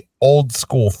a old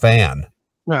school fan.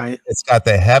 Right. It's got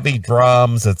the heavy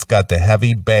drums. It's got the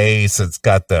heavy bass. It's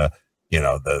got the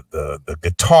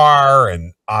guitar,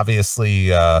 and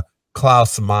obviously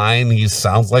Klaus Meine. He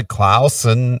sounds like Klaus.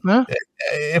 And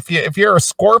if you're a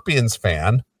Scorpions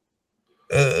fan,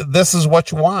 this is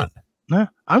what you want. Yeah.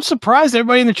 I'm surprised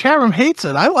everybody in the chat room hates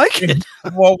it. I like it.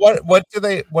 Well, I'm going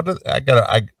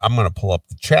to pull up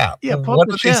the chat. Yeah, pull up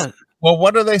the chat.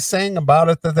 What are they saying about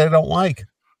it that they don't like?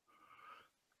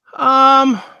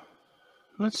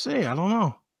 Let's see. I don't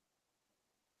know.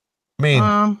 I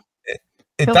mean,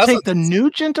 it he'll doesn't take the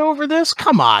Nugent over this.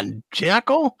 Come on,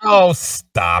 Jackal. Oh,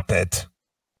 stop it.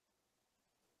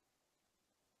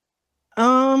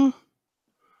 Not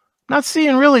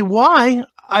seeing really why.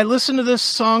 I listened to this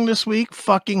song this week.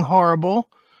 Fucking horrible.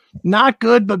 Not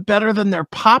good, but better than their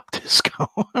pop disco.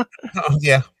 Oh,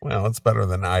 yeah. Well, it's better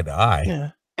than Eye to Eye. Yeah.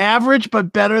 Average,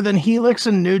 but better than Helix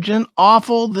and Nugent.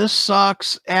 Awful. This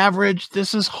sucks. Average.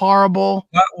 This is horrible.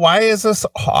 Why is this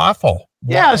awful?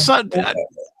 Yeah.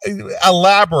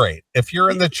 Elaborate. If you're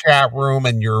in the chat room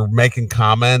and you're making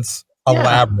comments,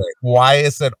 elaborate. Yeah. Why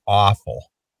is it awful?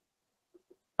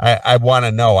 I want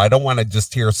to know. I don't want to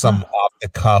just hear some off the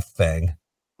cuff thing.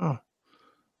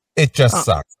 It just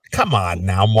sucks. Come on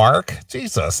now, Mark.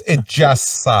 Jesus, it just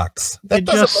sucks. It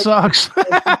just sucks.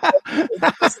 It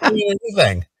doesn't mean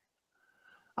anything.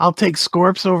 I'll take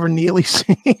Scorps over Neely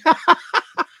singing.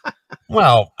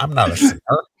 Well, I'm not a singer.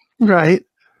 Right.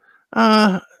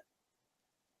 Oh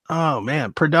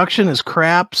man, production is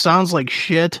crap. Sounds like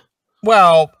shit.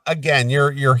 Well, again,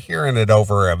 you're hearing it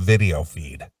over a video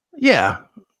feed. Yeah.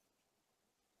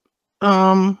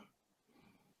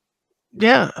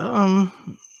 Yeah.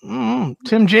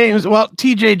 Tim James. Well,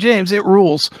 TJ James, it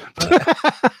rules.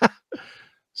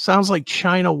 Sounds like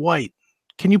China White.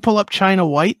 Can you pull up China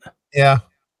White? Yeah.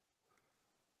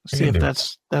 See if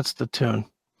that's the tune.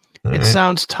 All It right.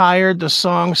 sounds tired. The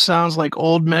song sounds like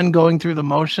old men going through the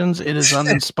motions. It is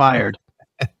uninspired.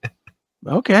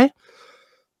 Okay.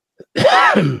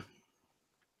 All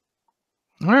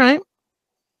right.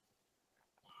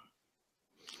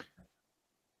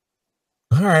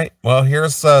 All right. Well,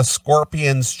 here's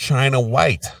Scorpions China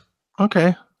White.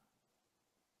 Okay.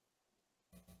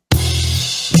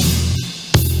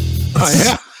 Oh,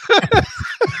 yeah.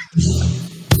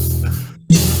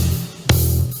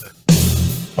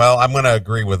 Well, I'm going to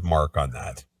agree with Mark on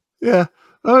that. Yeah.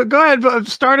 Go ahead.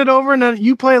 Start it over, and then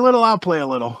you play a little. I'll play a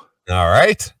little. All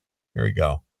right. Here we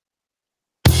go.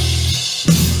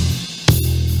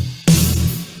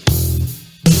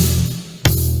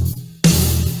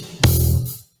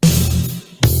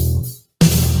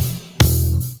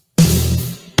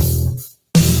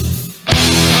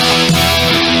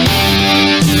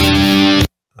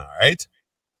 All right.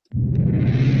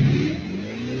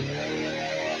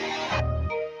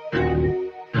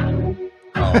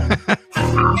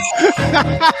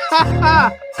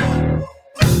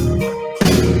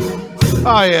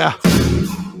 Oh, yeah.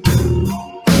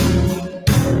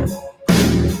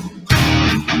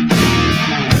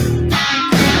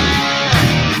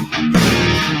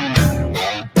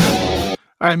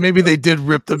 All right, maybe they did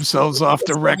rip themselves off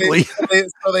directly.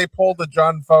 So they pulled the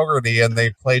John Fogerty and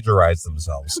they plagiarized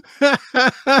themselves.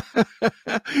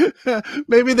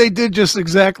 Maybe they did just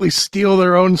exactly steal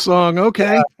their own song.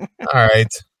 Okay. All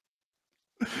right.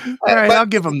 All right, I'll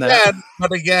give them that.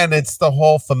 But again, it's the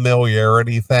whole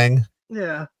familiarity thing.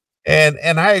 Yeah.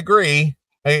 And I agree.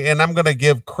 And I'm going to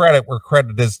give credit where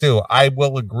credit is due. I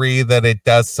will agree that it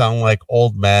does sound like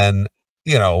old men,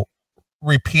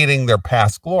 repeating their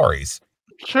past glories.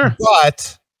 Sure.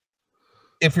 But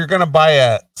if you're going to buy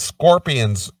a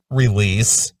Scorpions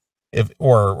release,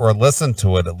 or listen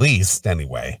to it at least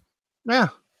anyway, Yeah.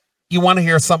 you want to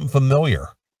hear something familiar.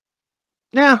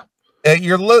 Yeah.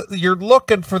 You're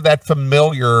looking for that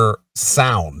familiar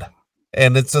sound,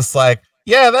 and it's just like,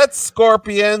 yeah, that's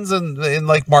Scorpions, and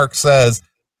like Mark says,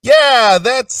 yeah,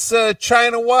 that's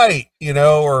China White,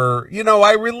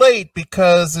 I relate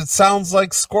because it sounds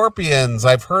like Scorpions.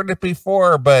 I've heard it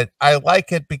before, but I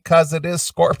like it because it is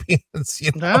Scorpions.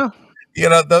 Yeah.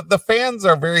 The fans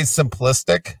are very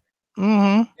simplistic,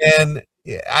 Mm-hmm. and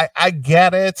I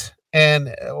get it.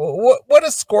 And what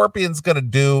is Scorpions going to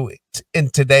do in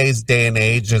today's day and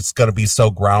age? It's going to be so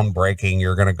groundbreaking.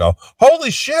 You're going to go, holy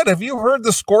shit, have you heard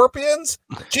the Scorpions?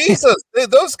 Jesus,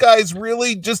 those guys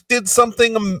really just did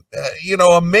something,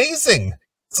 amazing.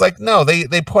 It's like, no,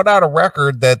 they put out a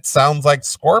record that sounds like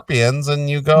Scorpions, and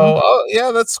you go, oh,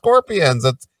 yeah, that's Scorpions.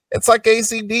 It's like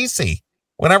AC/DC.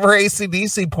 Whenever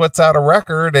AC/DC puts out a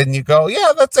record, and you go,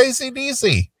 yeah, that's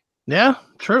AC/DC. Yeah,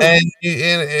 true. And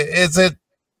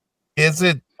is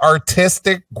it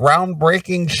artistic,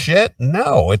 groundbreaking shit?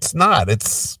 No, it's not.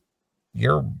 It's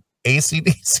your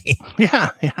AC/DC. Yeah.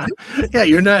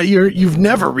 You've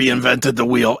never reinvented the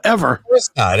wheel ever. Of course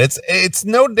not. It's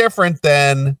no different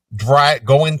than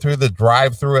going through the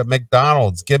drive-through at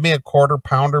McDonald's. Give me a quarter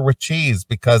pounder with cheese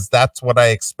because that's what I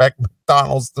expect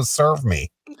McDonald's to serve me.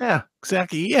 Yeah,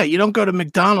 exactly. Yeah, you don't go to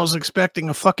McDonald's expecting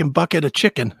a fucking bucket of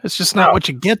chicken. It's just not what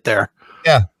you get there.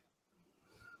 Yeah.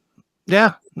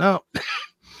 Yeah, no.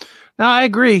 No, I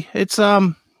agree. It's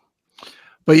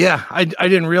but yeah, I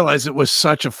didn't realize it was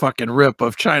such a fucking rip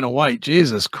of China White.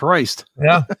 Jesus Christ.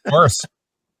 Yeah, of course.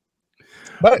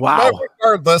 But wow.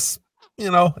 Regardless,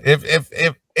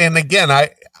 if and again, I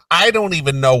don't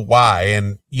even know why,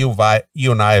 and you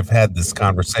and I have had this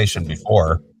conversation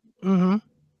before. Mm-hmm.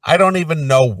 I don't even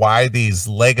know why these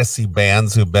legacy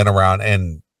bands who've been around,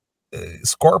 and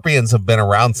Scorpions have been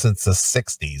around since the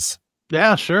 60s.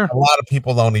 Yeah, sure. A lot of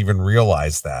people don't even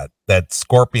realize that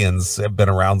Scorpions have been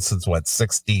around since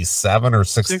 67 or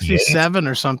 68? 67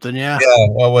 or something. Yeah. Yeah.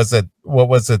 What was it?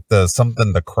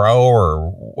 The Crow,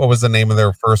 or what was the name of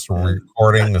their first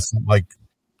recording?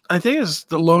 I think it's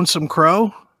the Lonesome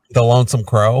Crow. The Lonesome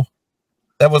Crow.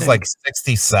 That was like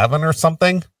 67 or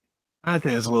something. I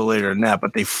think it's a little later than that,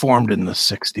 but they formed in the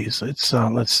 60s. It's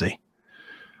let's see.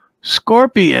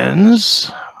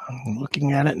 Scorpions. I'm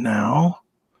looking at it now.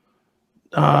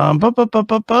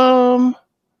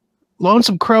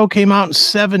 Lonesome Crow came out in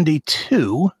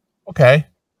 72. Okay.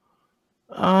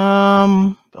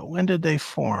 But when did they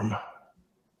form?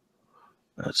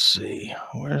 Let's see.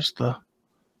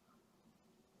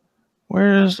 Where's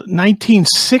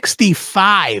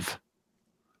 1965?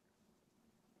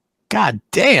 God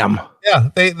damn. Yeah,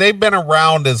 they've been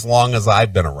around as long as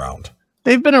I've been around.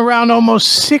 They've been around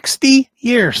almost 60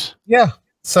 years. Yeah.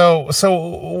 So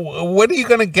what are you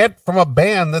going to get from a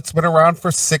band that's been around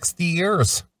for 60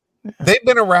 years? They've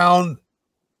been around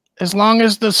as long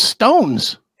as the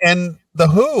Stones and the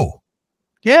Who.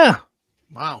 Yeah.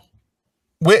 Wow.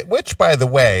 Which, by the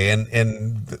way,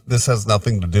 and this has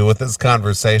nothing to do with this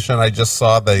conversation. I just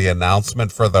saw the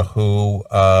announcement for the Who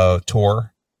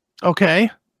tour. Okay.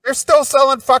 They're still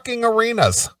selling fucking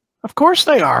arenas. Of course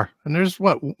they are. And there's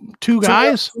what, two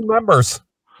guys? Two members.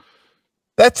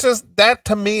 That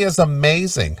to me is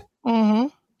amazing. Mm-hmm.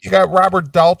 You got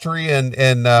Robert Daltrey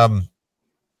and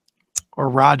or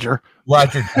Roger.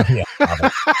 Roger, yeah,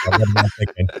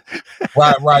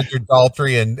 Roger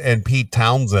Daltrey and Pete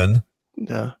Townsend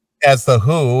as the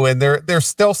Who, and they're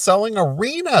still selling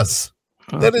arenas.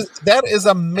 That is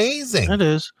amazing. That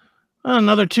is.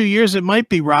 Another 2 years, it might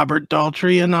be Robert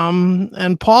Daltrey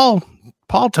and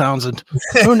Paul Townsend.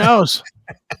 Who knows?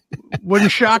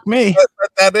 Wouldn't shock me.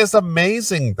 But that is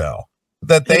amazing, though.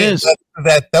 That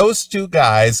that those two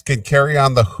guys can carry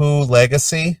on the Who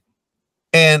legacy,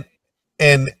 and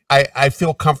I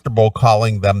feel comfortable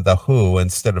calling them the Who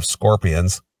instead of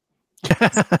Scorpions.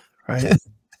 Right.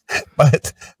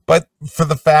 But for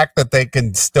the fact that they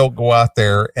can still go out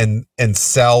there and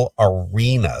sell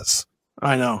arenas.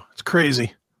 I know. It's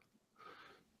crazy.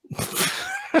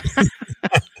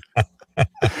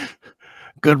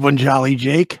 Good one, Jolly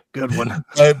Jake. Good one.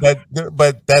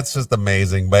 But that's just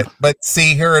amazing. But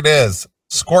see, here it is.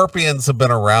 Scorpions have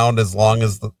been around as long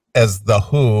as the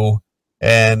Who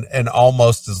and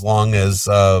almost as long as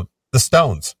the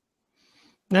Stones.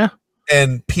 Yeah.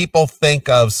 And people think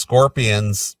of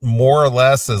Scorpions more or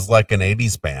less as like an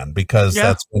 80s band because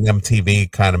that's when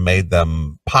MTV kind of made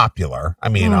them popular. I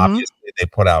mean, obviously they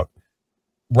put out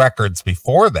records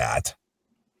before that.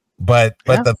 But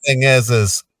the thing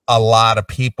is a lot of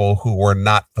people who were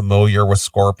not familiar with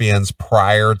Scorpions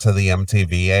prior to the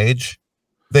MTV age,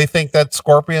 they think that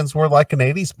Scorpions were like an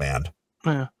 80s band.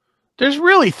 Yeah. There's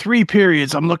really 3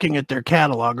 periods. I'm looking at their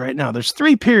catalog right now. There's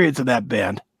 3 periods of that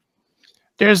band.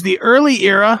 There's the early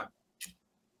era,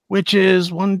 which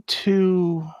is 1,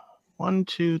 2,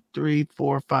 3,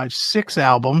 4, 5, 6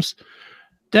 albums.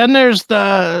 Then there's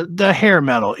the hair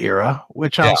metal era,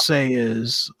 which I'll say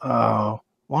is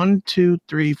 1, 2,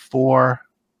 3, 4,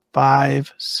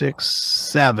 5,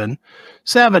 6,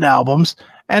 7 albums.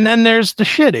 And then there's the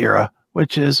shit era,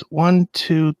 which is 1,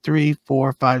 2, 3,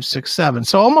 4, 5, 6, 7.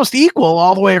 So almost equal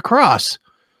all the way across.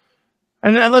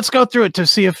 And then let's go through it to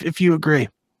see if you agree.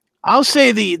 I'll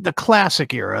say the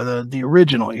classic era, the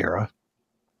original era,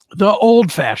 the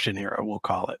old-fashioned era, we'll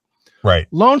call it. Right.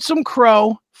 Lonesome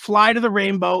Crow, Fly to the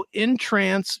Rainbow, In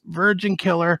Trance, Virgin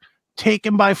Killer,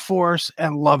 Taken by Force,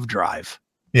 and Love Drive.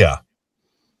 Yeah.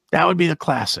 That would be the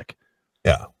classic.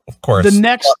 Yeah, of course. The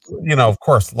next... of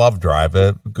course, Love Drive,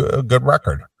 a good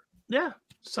record. Yeah.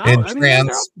 Solid. In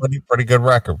Trance, pretty good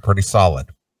record, pretty solid.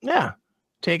 Yeah.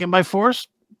 Taken by Force,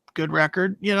 good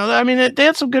record. They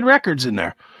had some good records in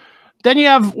there. Then you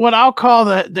have what I'll call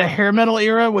the hair metal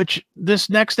era, which this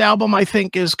next album I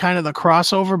think is kind of the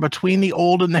crossover between the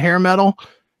old and the hair metal,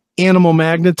 Animal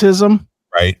Magnetism.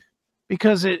 Right.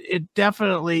 Because it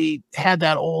definitely had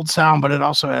that old sound, but it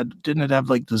also didn't it have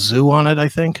like the Zoo on it, I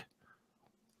think?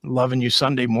 Loving You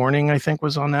Sunday Morning, I think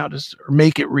was on that. Or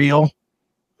Make It Real.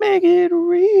 Make It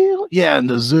Real. Yeah, and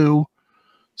the Zoo.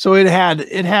 So it had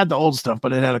the old stuff,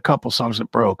 but it had a couple songs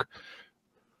that broke.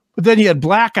 But then you had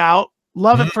Blackout.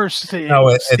 Love It First Sting. No,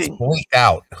 it's Bleak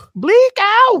Out. Bleak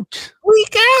Out.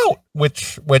 Bleak Out,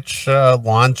 which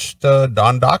launched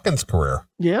Don Dawkins' career.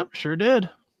 Yep, sure did.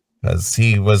 Because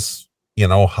he was,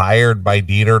 hired by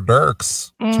Dieter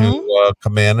Dierks to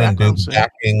come in and do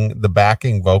the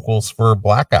backing vocals for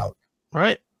Blackout.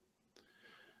 Right.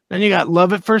 Then you got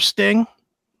Love It First Sting.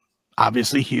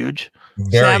 Obviously huge.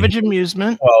 Savage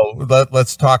Amusement. Well,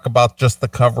 let's talk about just the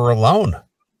cover alone.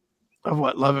 Of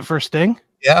what? Love It First Sting?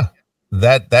 Yeah.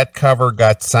 That cover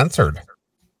got censored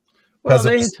because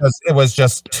it was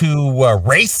just too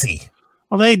racy.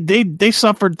 Well, they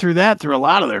suffered through a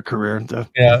lot of their career.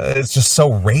 It's just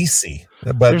so racy.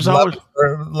 But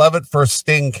Love It First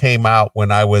Sting came out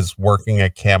when I was working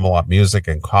at Camelot Music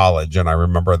in college, and I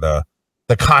remember the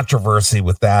controversy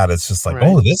with that. It's just like,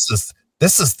 oh, this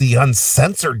is the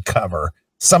uncensored cover.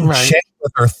 Some chick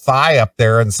with her thigh up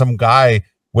there, and some guy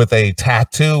with a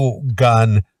tattoo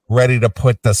gun ready to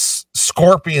put the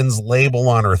Scorpions label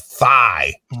on her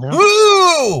thigh. Yep.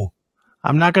 Woo!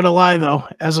 I'm not going to lie, though.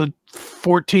 As a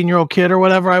 14-year-old kid or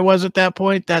whatever I was at that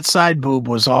point, that side boob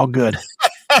was all good.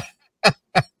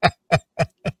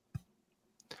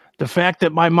 The fact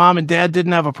that my mom and dad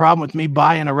didn't have a problem with me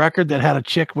buying a record that had a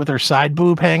chick with her side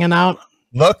boob hanging out.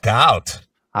 Look out.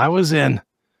 I was in.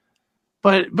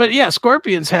 But yeah,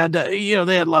 Scorpions had they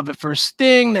had Love at First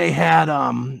Sting. They had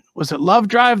was it Love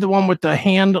Drive, the one with the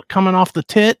hand coming off the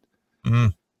tit?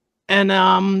 Mm.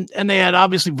 And they had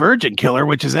obviously Virgin Killer,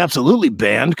 which is absolutely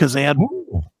banned because they had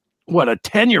what, a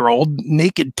 10-year-old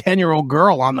naked 10-year-old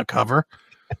girl on the cover.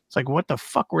 It's like, what the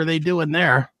fuck were they doing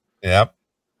there? Yep.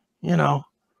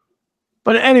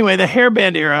 But anyway, the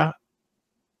hairband era,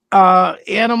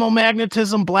 Animal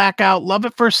Magnetism, Blackout, Love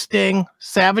at First Sting,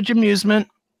 Savage Amusement,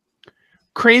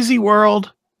 Crazy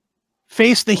World,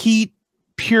 Face the Heat,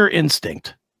 Pure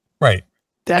Instinct. Right.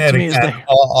 That and to me is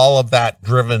all of that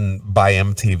driven by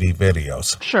MTV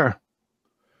videos. Sure.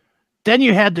 Then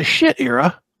you had the shit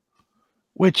era,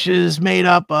 which is made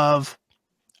up of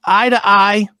Eye to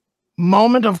Eye,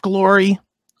 Moment of Glory,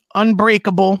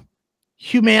 Unbreakable,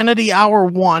 Humanity Hour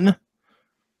 1,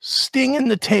 Sting in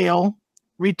the Tail,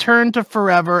 Return to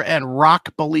Forever, and Rock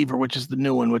Believer, which is the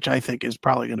new one, which I think is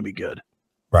probably going to be good.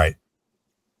 Right.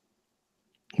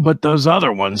 But those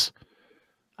other ones,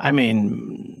 I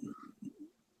mean,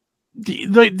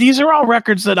 these are all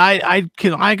records that I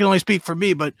can only speak for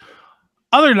me, but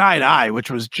other than Eye to Eye, which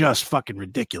was just fucking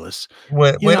ridiculous.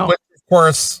 Of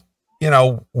course,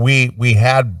 we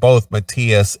had both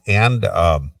Matthias and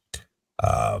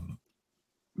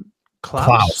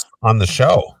Klaus on the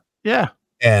show. Yeah.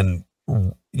 And,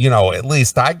 at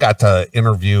least I got to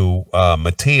interview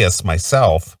Matthias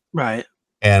myself. Right.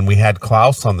 And we had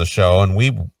Klaus on the show, and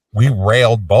we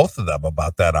railed both of them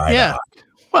about that Eye to Eye.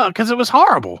 Well, because it was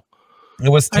horrible. It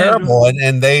was terrible,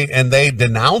 and they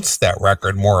denounced that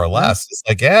record more or less. It's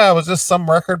like, it was just some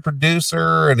record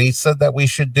producer, and he said that we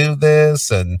should do this,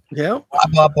 and blah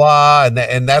blah blah,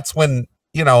 and that's when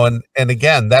and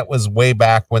again, that was way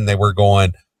back when they were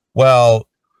going, well,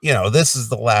 this is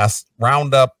the last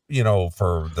roundup,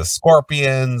 for the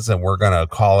Scorpions, and we're gonna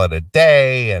call it a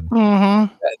day, and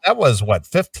that was what,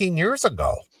 15 years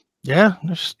ago. Yeah,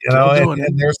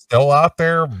 and they're still out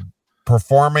there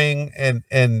performing, and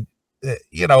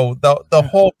the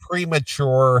whole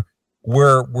premature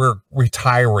we're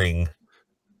retiring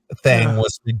thing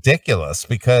was ridiculous,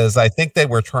 because I think they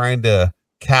were trying to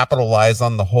capitalize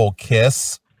on the whole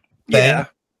Kiss thing,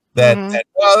 that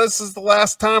well, this is the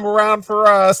last time around for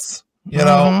us,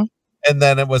 and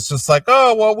then it was just like,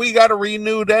 oh well, we got a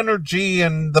renewed energy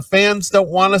and the fans don't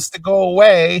want us to go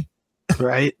away,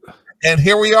 right? And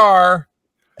here we are,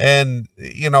 and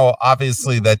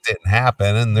obviously that didn't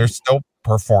happen, and they're still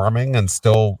performing and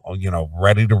still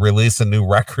ready to release a new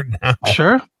record now.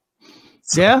 Sure.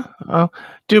 Yeah.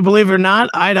 Do believe it or not,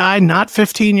 Eye to Eye, not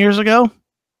 15 years ago,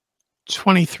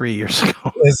 23 years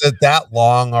ago. Is it that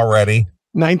long already?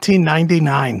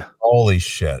 1999. Holy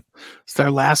shit. It's their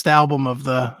last album of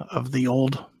the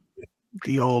old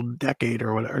decade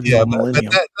or whatever. Yeah, but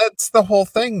that's the whole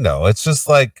thing though. It's just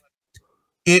like,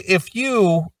 if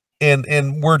you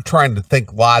and we're trying to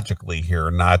think logically here,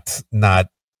 not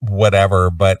whatever,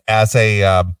 but as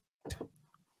a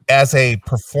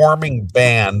performing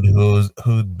band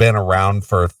who'd been around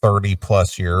for 30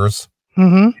 plus years,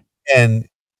 and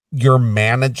your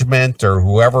management or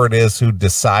whoever it is who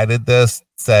decided this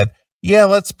said, yeah,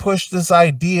 let's push this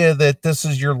idea that this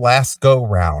is your last go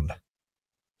round,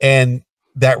 and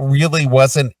that really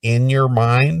wasn't in your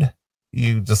mind,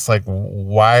 you just like,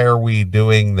 why are we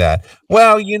doing that?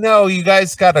 Well, you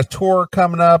guys got a tour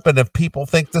coming up, and if people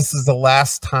think this is the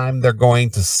last time they're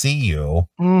going to see you,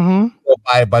 you'll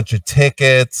buy a bunch of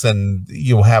tickets and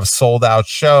you'll have sold out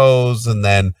shows, and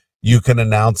then you can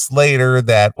announce later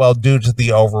that, well, due to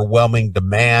the overwhelming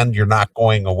demand, you're not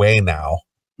going away now.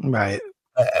 Right.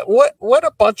 What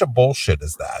a bunch of bullshit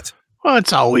is that? Well,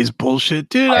 it's always bullshit,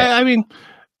 dude. I mean,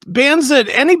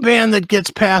 any band that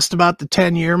gets past about the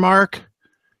 10-year mark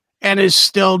and is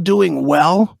still doing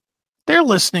well, they're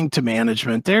listening to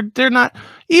management. They're not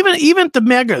even the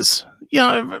megas,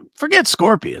 forget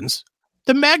Scorpions,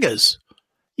 the megas.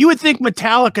 You would think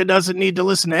Metallica doesn't need to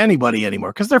listen to anybody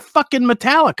anymore because they're fucking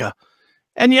Metallica.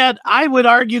 And yet I would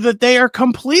argue that they are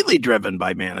completely driven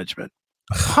by management.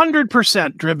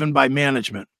 100% driven by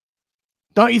management.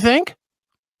 Don't you think?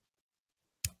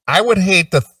 I would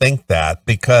hate to think that,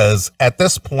 because at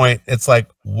this point, it's like,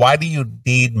 why do you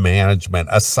need management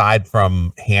aside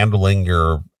from handling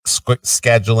your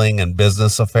scheduling and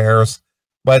business affairs?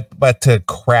 But to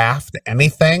craft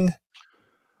anything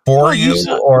for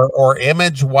or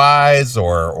image wise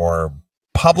or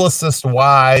publicist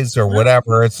wise or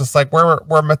whatever, it's just like, we're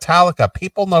Metallica.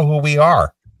 People know who we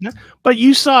are. But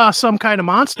you saw Some Kind of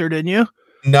Monster, didn't you?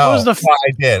 No,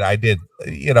 I did.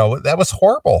 That was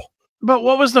horrible. But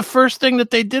what was the first thing that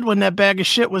they did when that bag of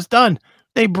shit was done?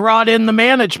 They brought in the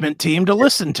management team to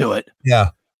listen to it.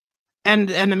 Yeah. And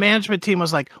the management team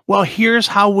was like, well, here's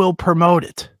how we'll promote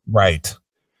it. Right.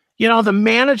 The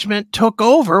management took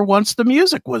over once the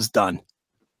music was done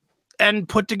and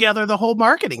put together the whole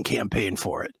marketing campaign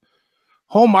for it.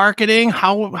 Whole marketing,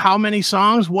 how many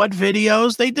songs, what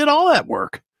videos, they did all that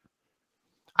work.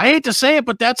 I hate to say it,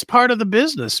 but that's part of the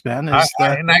business, man.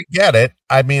 And I get it.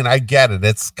 I mean, I get it.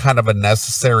 It's kind of a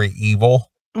necessary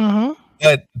evil. Mm-hmm.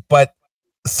 But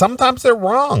sometimes they're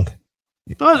wrong.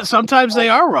 But sometimes they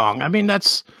are wrong. I mean,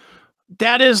 that's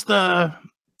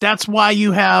why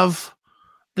you have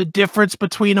the difference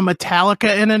between a Metallica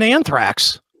and an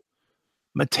Anthrax.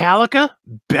 Metallica,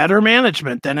 better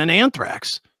management than an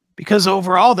Anthrax, because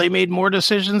overall they made more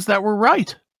decisions that were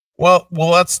right. Well,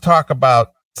 let's talk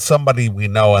about somebody we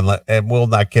know, and we'll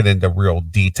not get into real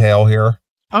detail here.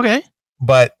 Okay.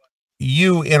 But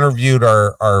you interviewed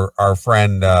our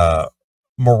friend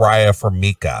Mariah from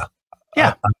Mika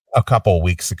a couple of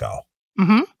weeks ago.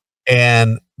 Mm-hmm.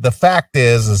 And the fact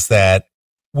is that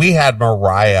we had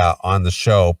Mariah on the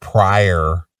show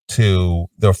prior to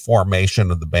the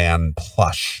formation of the band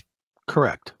Plush.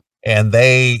 Correct. And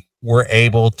they were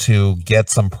able to get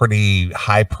some pretty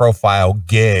high profile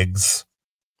gigs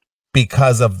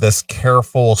because of this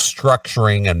careful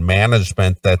structuring and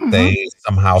management that they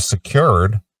somehow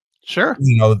secured. Sure.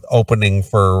 Opening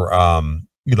for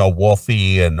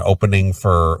Wolfie, and opening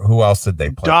for, who else did they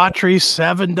play? Daughtry,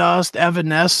 Seven Dust,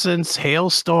 Evanescence,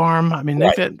 Hailstorm. I mean,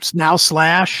 they've had now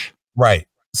Slash. Right.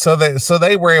 So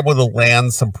they were able to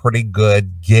land some pretty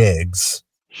good gigs.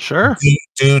 Sure.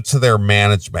 Due to their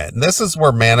management. And this is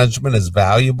where management is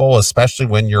valuable, especially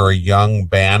when you're a young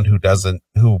band who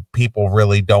people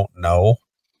really don't know.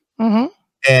 Mm-hmm.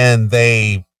 And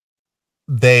they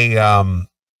what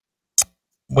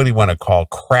do you want to call,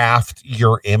 craft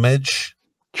your image?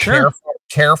 Sure.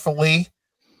 Carefully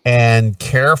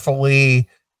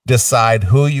decide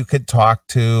who you could talk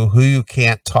to, who you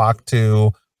can't talk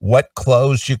to, what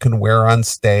clothes you can wear on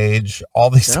stage, all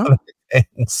these other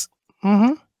things.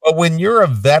 Mm-hmm. But when you're a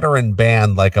veteran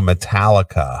band like a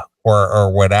Metallica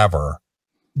or whatever,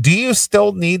 do you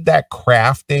still need that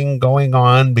crafting going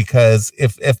on? Because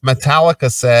if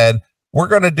Metallica said, we're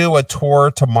going to do a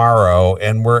tour tomorrow,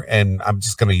 and I'm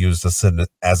just going to use this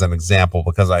as an example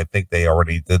because I think they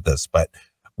already did this, but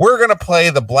we're going to play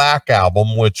the Black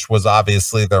Album, which was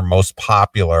obviously their most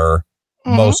popular,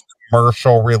 most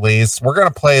commercial release. We're going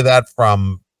to play that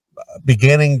from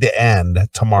beginning to end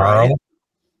tomorrow. Right.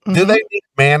 Mm-hmm. Do they need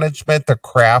management to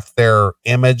craft their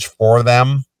image for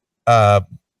them to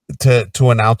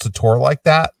announce a tour like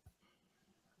that?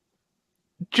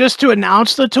 Just to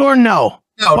announce the tour? No,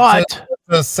 but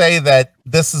to say that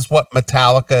this is what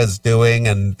Metallica is doing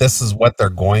and this is what they're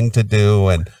going to do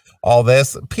and all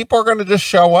this, people are going to just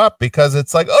show up because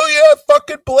it's like, oh yeah,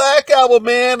 fucking Black Album,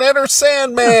 man, Enter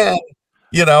Sandman.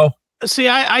 See,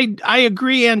 I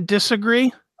agree and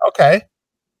disagree. Okay.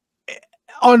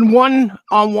 On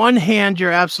one hand,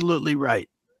 you're absolutely right.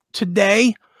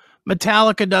 Today,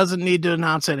 Metallica doesn't need to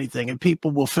announce anything, and people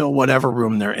will fill whatever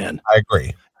room they're in. I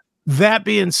agree. That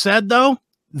being said, though,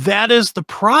 that is the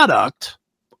product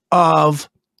of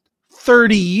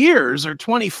 30 years or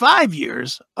 25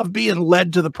 years of being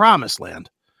led to the promised land.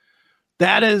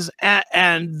 That is,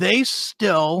 and their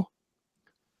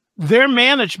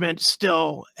management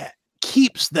still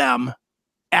keeps them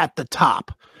at the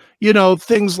top.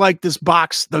 Things like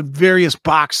the various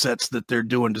box sets that they're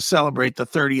doing to celebrate the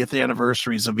 30th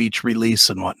anniversaries of each release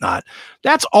and whatnot.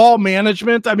 That's all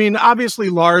management. I mean, obviously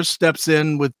Lars steps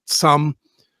in with some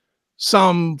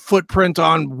footprint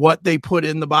on what they put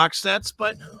in the box sets,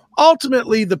 but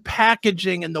ultimately the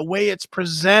packaging and the way it's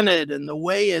presented and the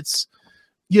way it's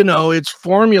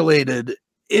formulated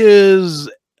is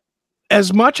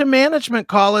as much a management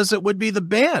call as it would be the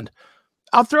band.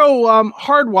 I'll throw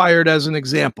Hardwired as an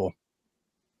example.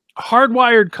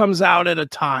 Hardwired comes out at a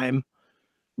time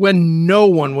when no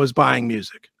one was buying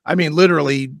music. I mean,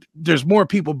 literally, there's more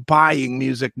people buying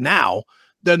music now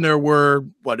than there were,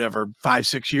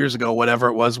 5-6 years ago, whatever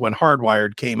it was when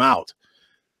Hardwired came out.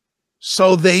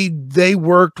 So they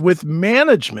worked with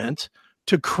management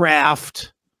to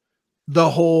craft the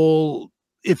whole,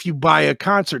 if you buy a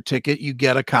concert ticket, you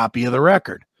get a copy of the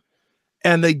record.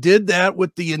 And they did that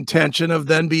with the intention of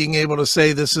then being able to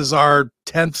say, this is our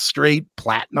 10th straight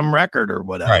platinum record or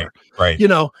whatever. Right.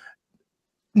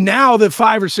 Now that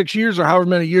 5 or 6 years or however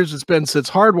many years it's been since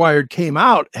Hardwired came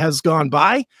out has gone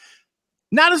by,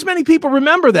 not as many people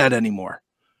remember that anymore.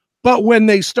 But when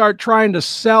they start trying to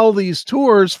sell these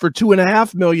tours for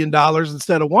 $2.5 million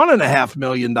instead of $1.5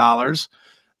 million,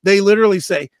 they literally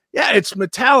say, Yeah, it's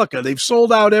Metallica. They've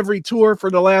sold out every tour for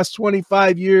the last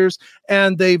 25 years,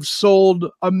 and they've sold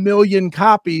 1 million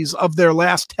copies of their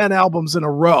last 10 albums in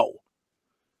a row.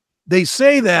 They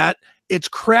say that it's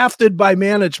crafted by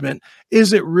management.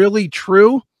 Is it really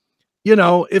true? You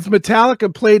know, if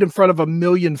Metallica played in front of 1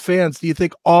 million fans, do you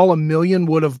think all 1 million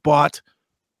would have bought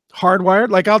Hardwired?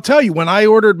 Like, I'll tell you, when I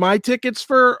ordered my tickets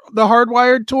for the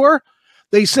Hardwired tour,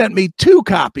 they sent me 2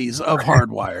 copies of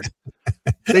Hardwired.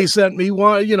 They sent me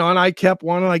one, you know, and I kept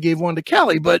one and I gave one to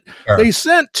Kelly, but Sure. they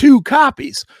sent 2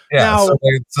 copies. Yeah. Now,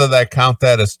 So that count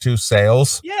that as 2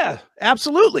 sales. yeah,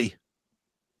 absolutely.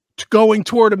 Going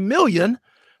toward 1 million,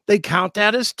 they count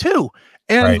that as 2.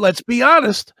 And Right. let's be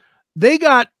honest, they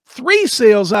got 3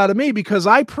 sales out of me because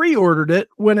I pre-ordered it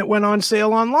when it went on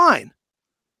sale online.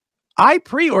 I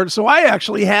pre-ordered, so I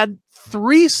actually had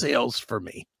 3 sales for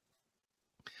me.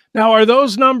 Now, are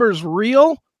those numbers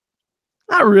real?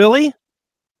 Not really,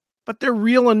 but they're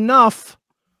real enough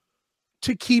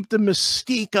to keep the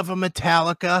mystique of a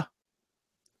Metallica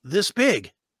this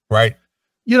big. Right.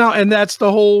 You know, and that's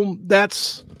the whole,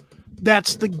 that's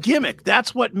the gimmick.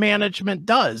 That's what management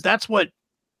does. That's what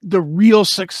the real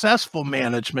successful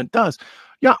management does.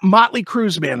 Yeah, Motley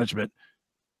Crue's management.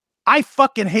 I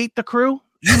fucking hate the Crew.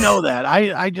 You know that.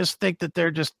 I just think that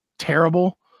they're just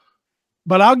terrible.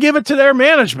 But I'll give it to their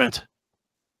management.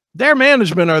 Their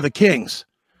management are the kings.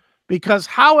 Because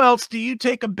how else do you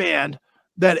take a band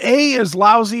that A, is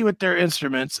lousy with their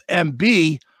instruments, and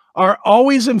B, are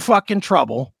always in fucking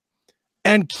trouble,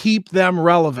 and keep them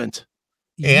relevant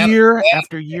year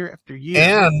after year after year,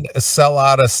 and sell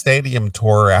out a stadium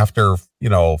tour after,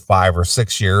 5 or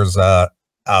 6 years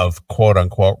of quote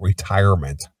unquote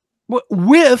retirement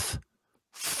with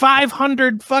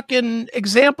 500 fucking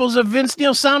examples of Vince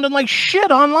Neil sounding like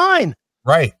shit online,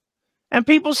 right? And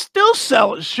people still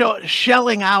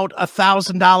shelling out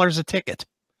 $1,000 a ticket.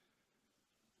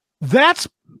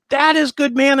 That is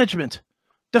good management.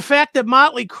 The fact that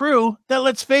Motley Crue, that,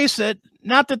 let's face it,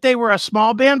 not that they were a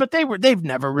small band, but they've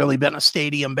never really been a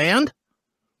stadium band.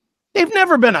 They've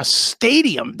never been a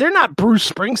stadium. They're not Bruce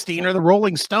Springsteen or the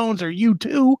Rolling Stones or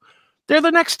U2. They're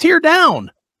the next tier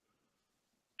down.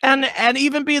 And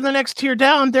even being the next tier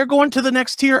down, they're going to the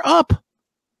next tier up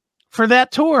for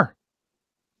that tour.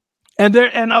 And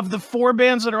of the 4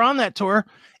 bands that are on that tour,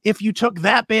 if you took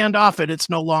that band off it,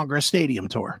 it's no longer a stadium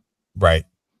tour. Right.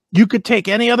 You could take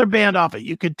any other band off it.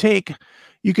 You could take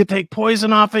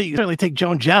Poison off it. You could certainly take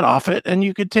Joan Jett off it, and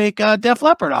you could take Def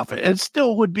Leppard off it. It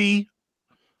still would be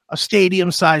a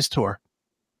stadium-sized tour.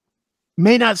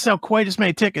 May not sell quite as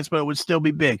many tickets, but it would still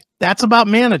be big. That's about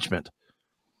management.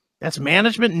 That's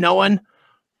management knowing.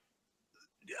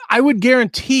 I would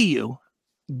guarantee you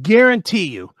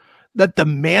that the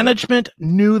management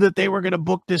knew that they were going to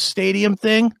book this stadium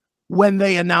thing when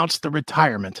they announced the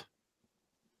retirement.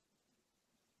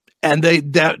 And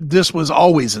this was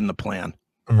always in the plan.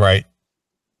 Right.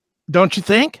 Don't you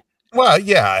think? Well,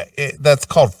 yeah, that's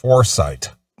called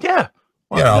foresight. Yeah.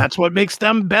 Well, that's what makes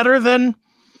them better than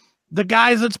the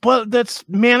guys that's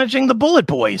managing the Bullet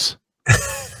Boys.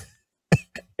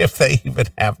 If they even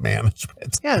have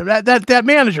management. Yeah, that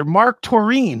manager, Mark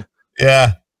Torine.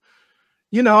 Yeah.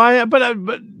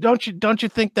 But don't you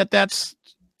think that's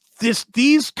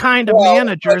these kind of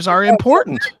managers are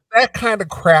important? That kind of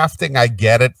crafting, I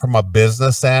get it from a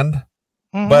business end,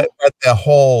 but the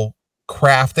whole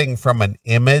crafting from an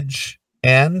image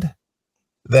end,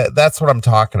 that's what I'm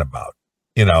talking about.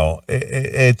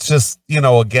 It's just,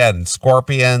 again,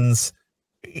 Scorpions,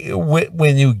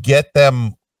 when you get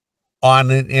them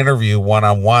on an interview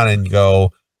one-on-one and you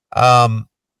go,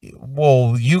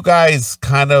 well, you guys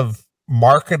kind of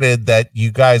marketed that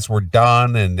you guys were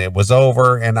done and it was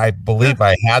over, and I believe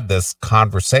I had this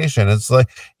conversation. It's like,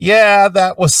 yeah,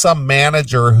 that was some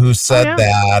manager who said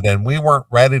that, and we weren't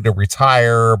ready to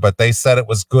retire, but they said it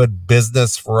was good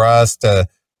business for us to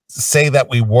say that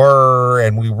we were,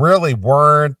 and we really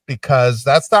weren't, because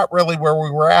that's not really where we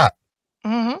were at.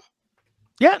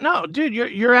 Yeah, no, dude,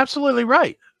 you're absolutely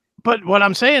right. But what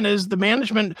I'm saying is the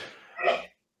management,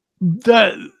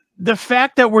 the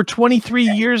fact that we're 23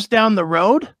 years down the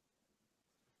road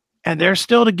and they're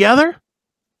still together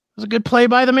is a good play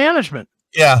by the management.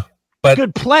 Yeah, but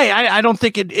good play. I don't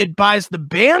think it buys the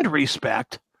band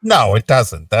respect. No, it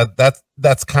doesn't.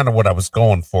 That's kind of what I was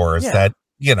going for, is that,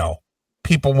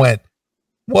 people went,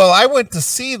 well, I went to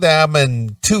see them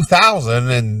in 2000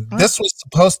 and this was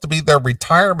supposed to be their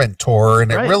retirement tour,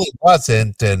 and it really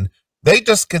wasn't. And they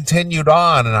just continued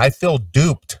on, and I feel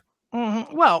duped.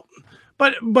 Well,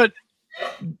 but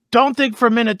don't think for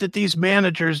a minute that these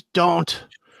managers don't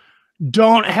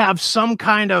have some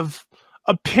kind of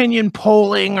opinion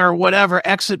polling or whatever,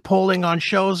 exit polling on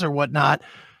shows or whatnot,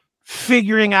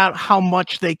 figuring out how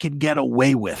much they could get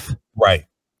away with. Right.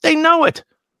 They know it.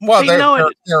 Well,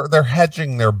 they're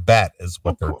hedging their bet is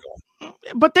what they're doing.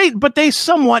 But they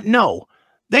somewhat know.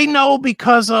 They know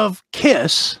because of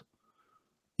Kiss.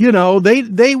 You know,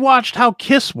 they watched how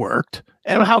Kiss worked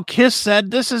and how Kiss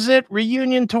said, this is it,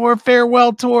 reunion tour,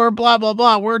 farewell tour, blah, blah,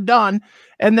 blah, we're done.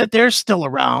 And that they're still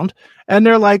around. And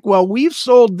they're like, well, we've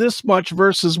sold this much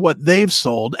versus what they've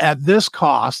sold at this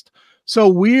cost. So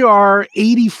we are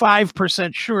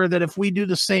 85% sure that if we do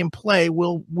the same play,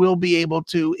 we'll be able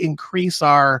to increase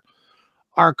our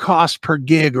cost per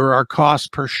gig or our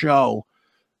cost per show,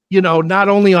 you know, not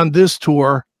only on this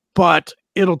tour, but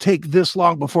it'll take this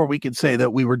long before we could say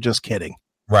that we were just kidding.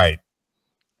 Right.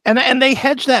 And they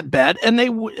hedge that bet,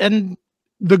 and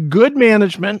the good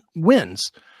management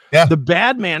wins. Yeah. The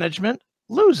bad management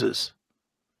loses.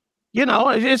 You know,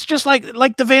 it's just like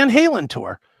the Van Halen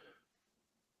tour.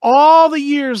 All the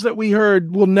years that we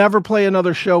heard we'll never play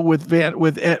another show with David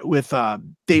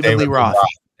Lee Roth.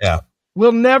 Yeah.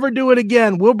 We'll never do it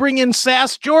again. We'll bring in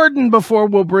Sass Jordan before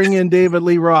we'll bring in David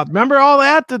Lee Roth. Remember all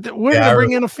that? We're going to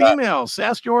bring in a female,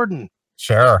 Sass Jordan.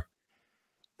 Sure.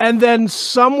 And then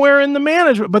somewhere in the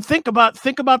management, but think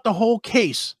about the whole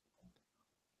case.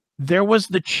 There was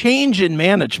the change in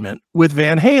management with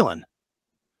Van Halen.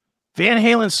 Van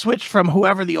Halen switched from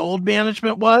whoever the old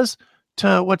management was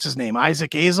to what's his name,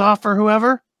 Isaac Azoff or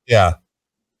whoever. Yeah.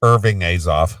 Irving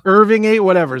Azoff.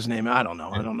 Whatever his name. I don't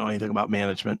know. I don't know anything about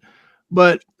management,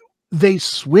 but they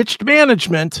switched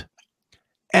management,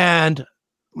 and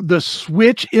the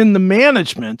switch in the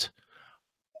management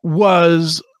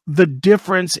was the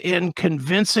difference in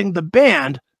convincing the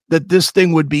band that this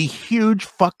thing would be huge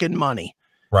fucking money.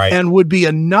 Right. And would be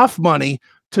enough money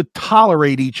to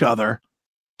tolerate each other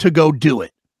to go do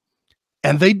it.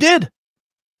 And they did.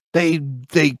 They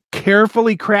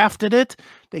carefully crafted it.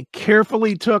 They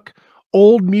carefully took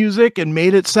old music and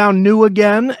made it sound new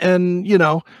again. And, you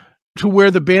know, to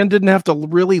where the band didn't have to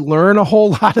really learn a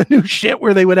whole lot of new shit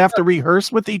where they would have to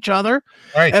rehearse with each other.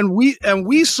 Right. And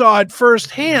we saw it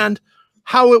firsthand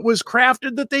how it was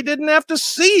crafted that they didn't have to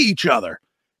see each other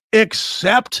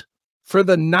except for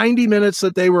the 90 minutes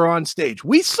that they were on stage.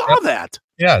 We saw that.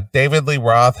 Yeah. David Lee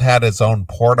Roth had his own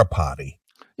porta potty.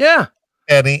 Yeah.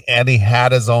 And he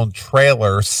had his own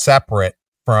trailer separate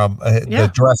from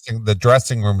the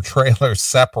dressing room trailer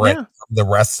separate from the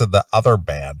rest of the other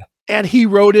band. And he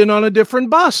rode in on a different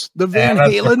bus. The Van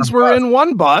Halens were in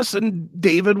one bus and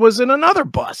David was in another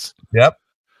bus. Yep.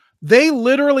 They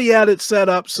literally had it set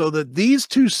up so that these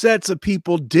two sets of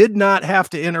people did not have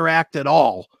to interact at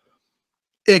all,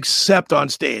 except on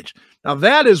stage. Now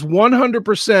that is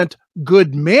 100%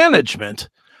 good management.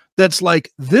 That's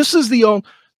like, this is the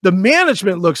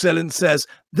management looks at it and says,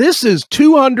 this is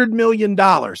 $200 million.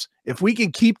 If we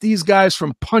can keep these guys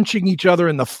from punching each other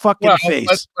in the fucking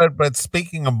face. But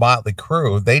speaking of Motley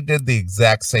Crue, they did the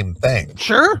exact same thing.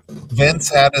 Sure. Vince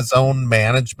had his own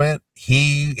management.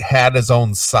 He had his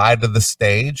own side of the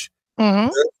stage. Mm-hmm.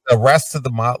 The rest of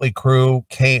the Motley Crue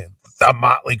The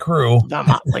Motley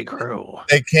Crue.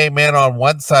 They came in on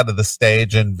one side of the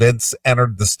stage and Vince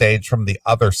entered the stage from the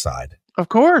other side. Of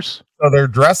course. So their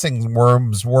dressing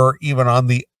rooms were even on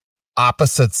the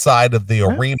opposite side of the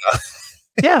arena.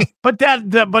 Yeah, but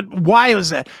why was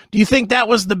that? Do you think that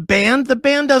was the band? The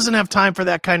band doesn't have time for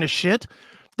that kind of shit.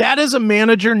 That is a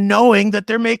manager knowing that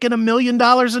they're making $1 million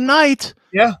a night.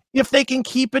 Yeah. If they can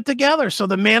keep it together. So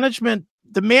the management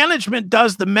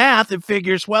does the math. It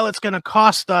figures, well, it's going to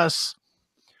cost us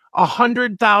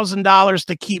 $100,000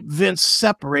 to keep Vince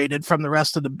separated from the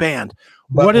rest of the band.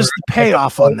 But what is the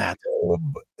payoff on that?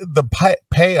 The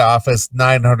payoff is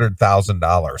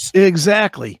 $900,000.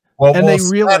 Exactly. Well, and they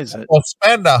realize it. We'll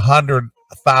spend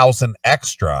 $100,000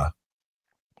 extra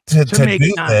to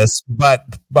do this, but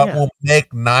we'll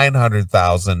make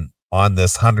 $900,000 on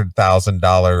this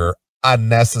 $100,000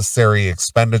 unnecessary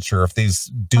expenditure if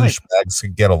these douchebags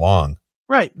could get along.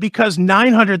 Right, because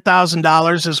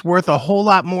 $900,000 is worth a whole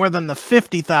lot more than the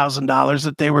 $50,000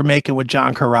 that they were making with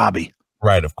John Corabi.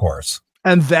 Right, of course.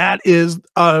 And that is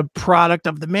a product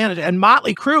of the management. And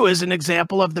Motley Crue is an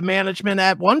example of the management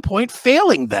at one point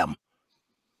failing them.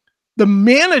 The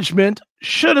management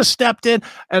should have stepped in.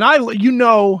 And I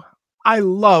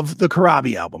love the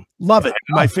Corabi album. Love it.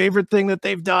 My favorite thing that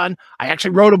they've done. I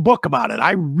actually wrote a book about it.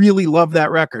 I really love that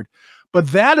record. But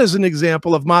that is an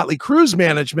example of Motley Crue's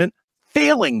management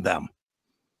failing them.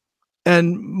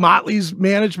 And Motley's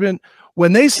management,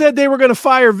 when they said they were going to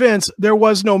fire Vince, there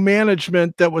was no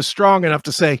management that was strong enough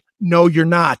to say, no, you're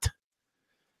not.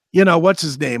 what's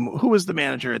his name? Who was the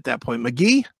manager at that point?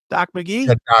 McGee? Doc McGee?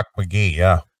 Yeah, Doc McGee,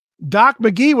 yeah. Doc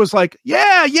McGee was like,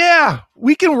 yeah,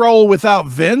 we can roll without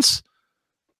Vince.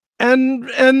 And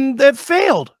it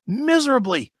failed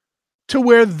miserably to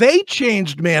where they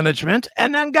changed management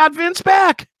and then got Vince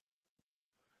back.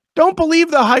 Don't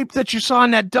believe the hype that you saw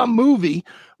in that dumb movie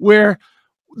where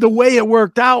the way it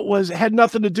worked out had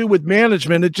nothing to do with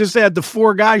management. It just had the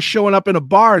 4 guys showing up in a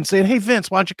bar and saying, "Hey, Vince,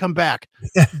 why don't you come back?"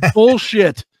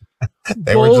 Bullshit.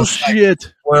 They Bullshit. were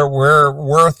just like, we're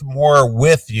worth more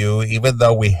with you, even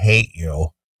though we hate you.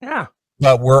 Yeah.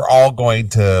 But we're all going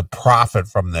to profit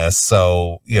from this.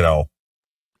 So,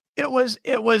 It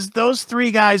was those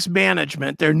 3 guys'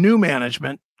 management, their new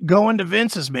management, going to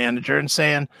Vince's manager and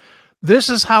saying, "This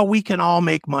is how we can all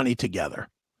make money together.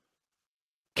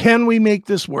 Can we make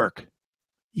this work?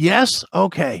 Yes?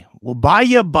 Okay. We'll buy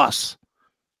you a bus."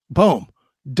 Boom.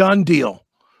 Done deal.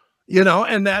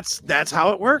 And that's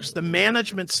how it works. The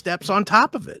management steps on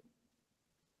top of it.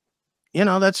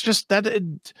 That's just that.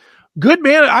 Good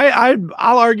man.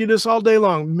 I'll argue this all day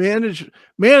long.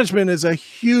 Management is a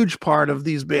huge part of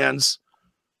these bands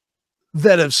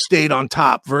that have stayed on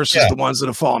top versus the ones that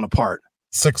have fallen apart.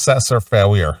 Success or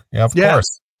failure. Yeah, of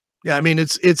course. Yeah, I mean,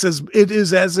 it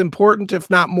is as important, if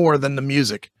not more, than the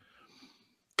music.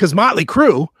 Because Motley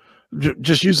Crue,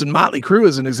 just using Motley Crue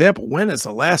as an example, when is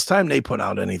the last time they put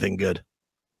out anything good?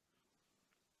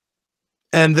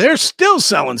 And they're still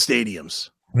selling stadiums.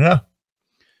 Yeah.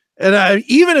 And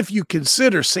even if you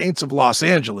consider Saints of Los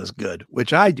Angeles good,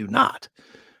 which I do not,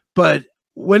 but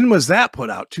when was that put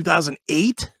out?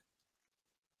 2008? Is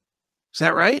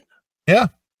that right? Yeah.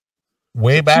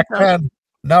 Way back then.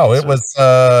 No, it was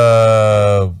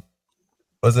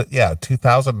it? Yeah,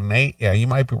 2008. Yeah, you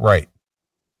might be right.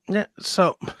 Yeah.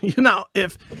 So,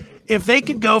 if they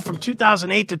could go from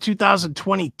 2008 to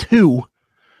 2022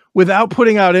 without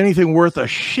putting out anything worth a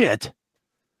shit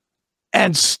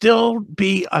and still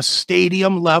be a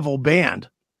stadium level band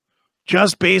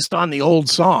just based on the old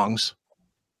songs,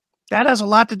 that has a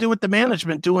lot to do with the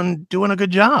management doing a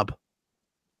good job.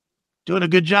 Doing a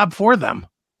good job for them.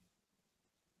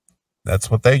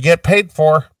 That's what they get paid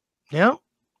for. Yeah.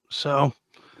 So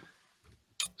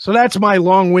that's my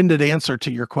long-winded answer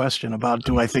to your question about,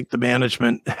 do I think the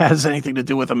management has anything to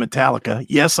do with a Metallica?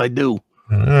 Yes, I do.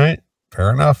 All right.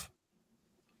 Fair enough.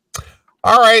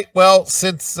 All right. Well,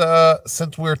 since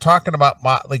we were talking about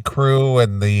Motley Crue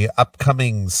and the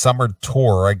upcoming summer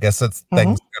tour, I guess things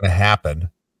going to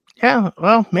happen. Yeah.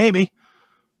 Well, maybe.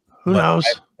 Who knows?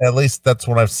 At least that's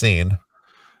what I've seen.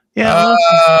 Yeah.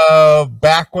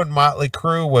 Back when Motley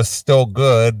Crue was still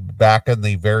good, back in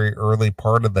the very early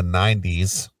part of the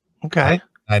 90s. Okay.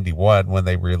 91, when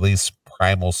they released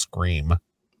Primal Scream,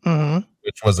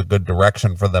 which was a good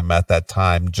direction for them at that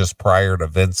time, just prior to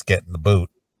Vince getting the boot.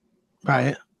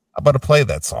 Right. I'm going to play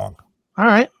that song. All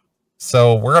right.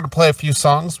 So we're going to play a few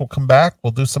songs. We'll come back.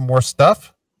 We'll do some more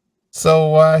stuff.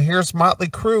 So here's Motley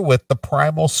Crue with the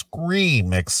Primal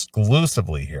Scream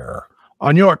exclusively here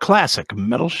on your Classic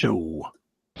Metal Show.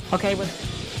 Okay.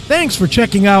 Thanks for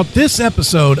checking out this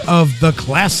episode of the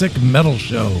Classic Metal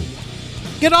Show.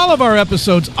 Get all of our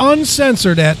episodes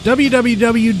uncensored at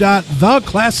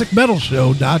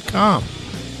www.theclassicmetalshow.com.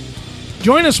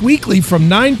 Join us weekly from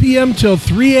 9 p.m. till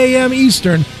 3 a.m.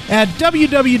 Eastern at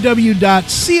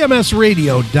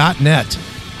www.cmsradio.net.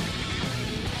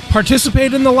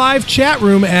 Participate in the live chat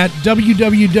room at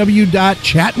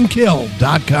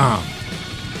www.chatandkill.com.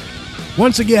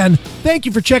 Once again, thank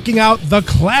you for checking out The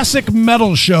Classic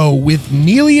Metal Show with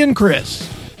Neely and Chris.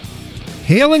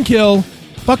 Hail and kill,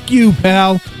 fuck you,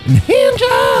 pal, and hand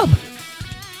job!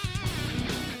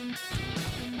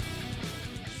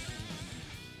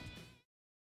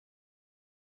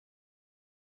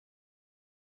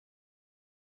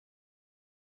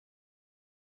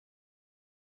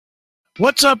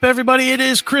 What's up, everybody? It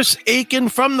is Chris Aiken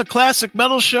from the Classic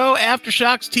Metal Show,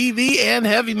 Aftershocks TV, and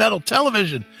Heavy Metal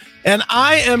Television. And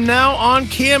I am now on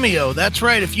Cameo. That's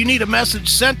right. If you need a message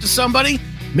sent to somebody,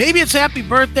 maybe it's happy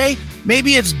birthday,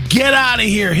 maybe it's get out of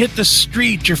here, hit the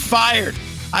street, you're fired.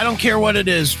 I don't care what it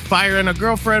is. Firing a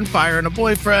girlfriend, firing a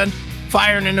boyfriend,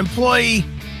 firing an employee,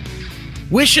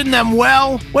 wishing them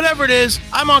well, whatever it is,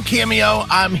 I'm on Cameo.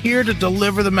 I'm here to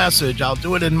deliver the message. I'll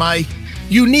do it in my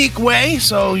unique way,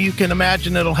 so you can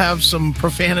imagine it'll have some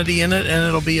profanity in it and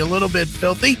it'll be a little bit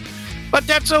filthy, but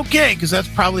that's okay, because that's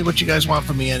probably what you guys want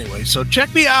from me anyway. So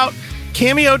check me out,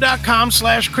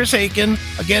 cameo.com/Chris Aiken.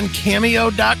 Again,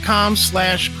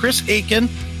 cameo.com/Chris Aiken.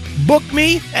 Book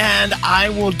me and I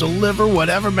will deliver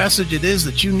whatever message it is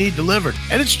that you need delivered,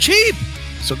 and it's cheap,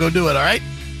 so go do it. All right,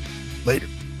 later.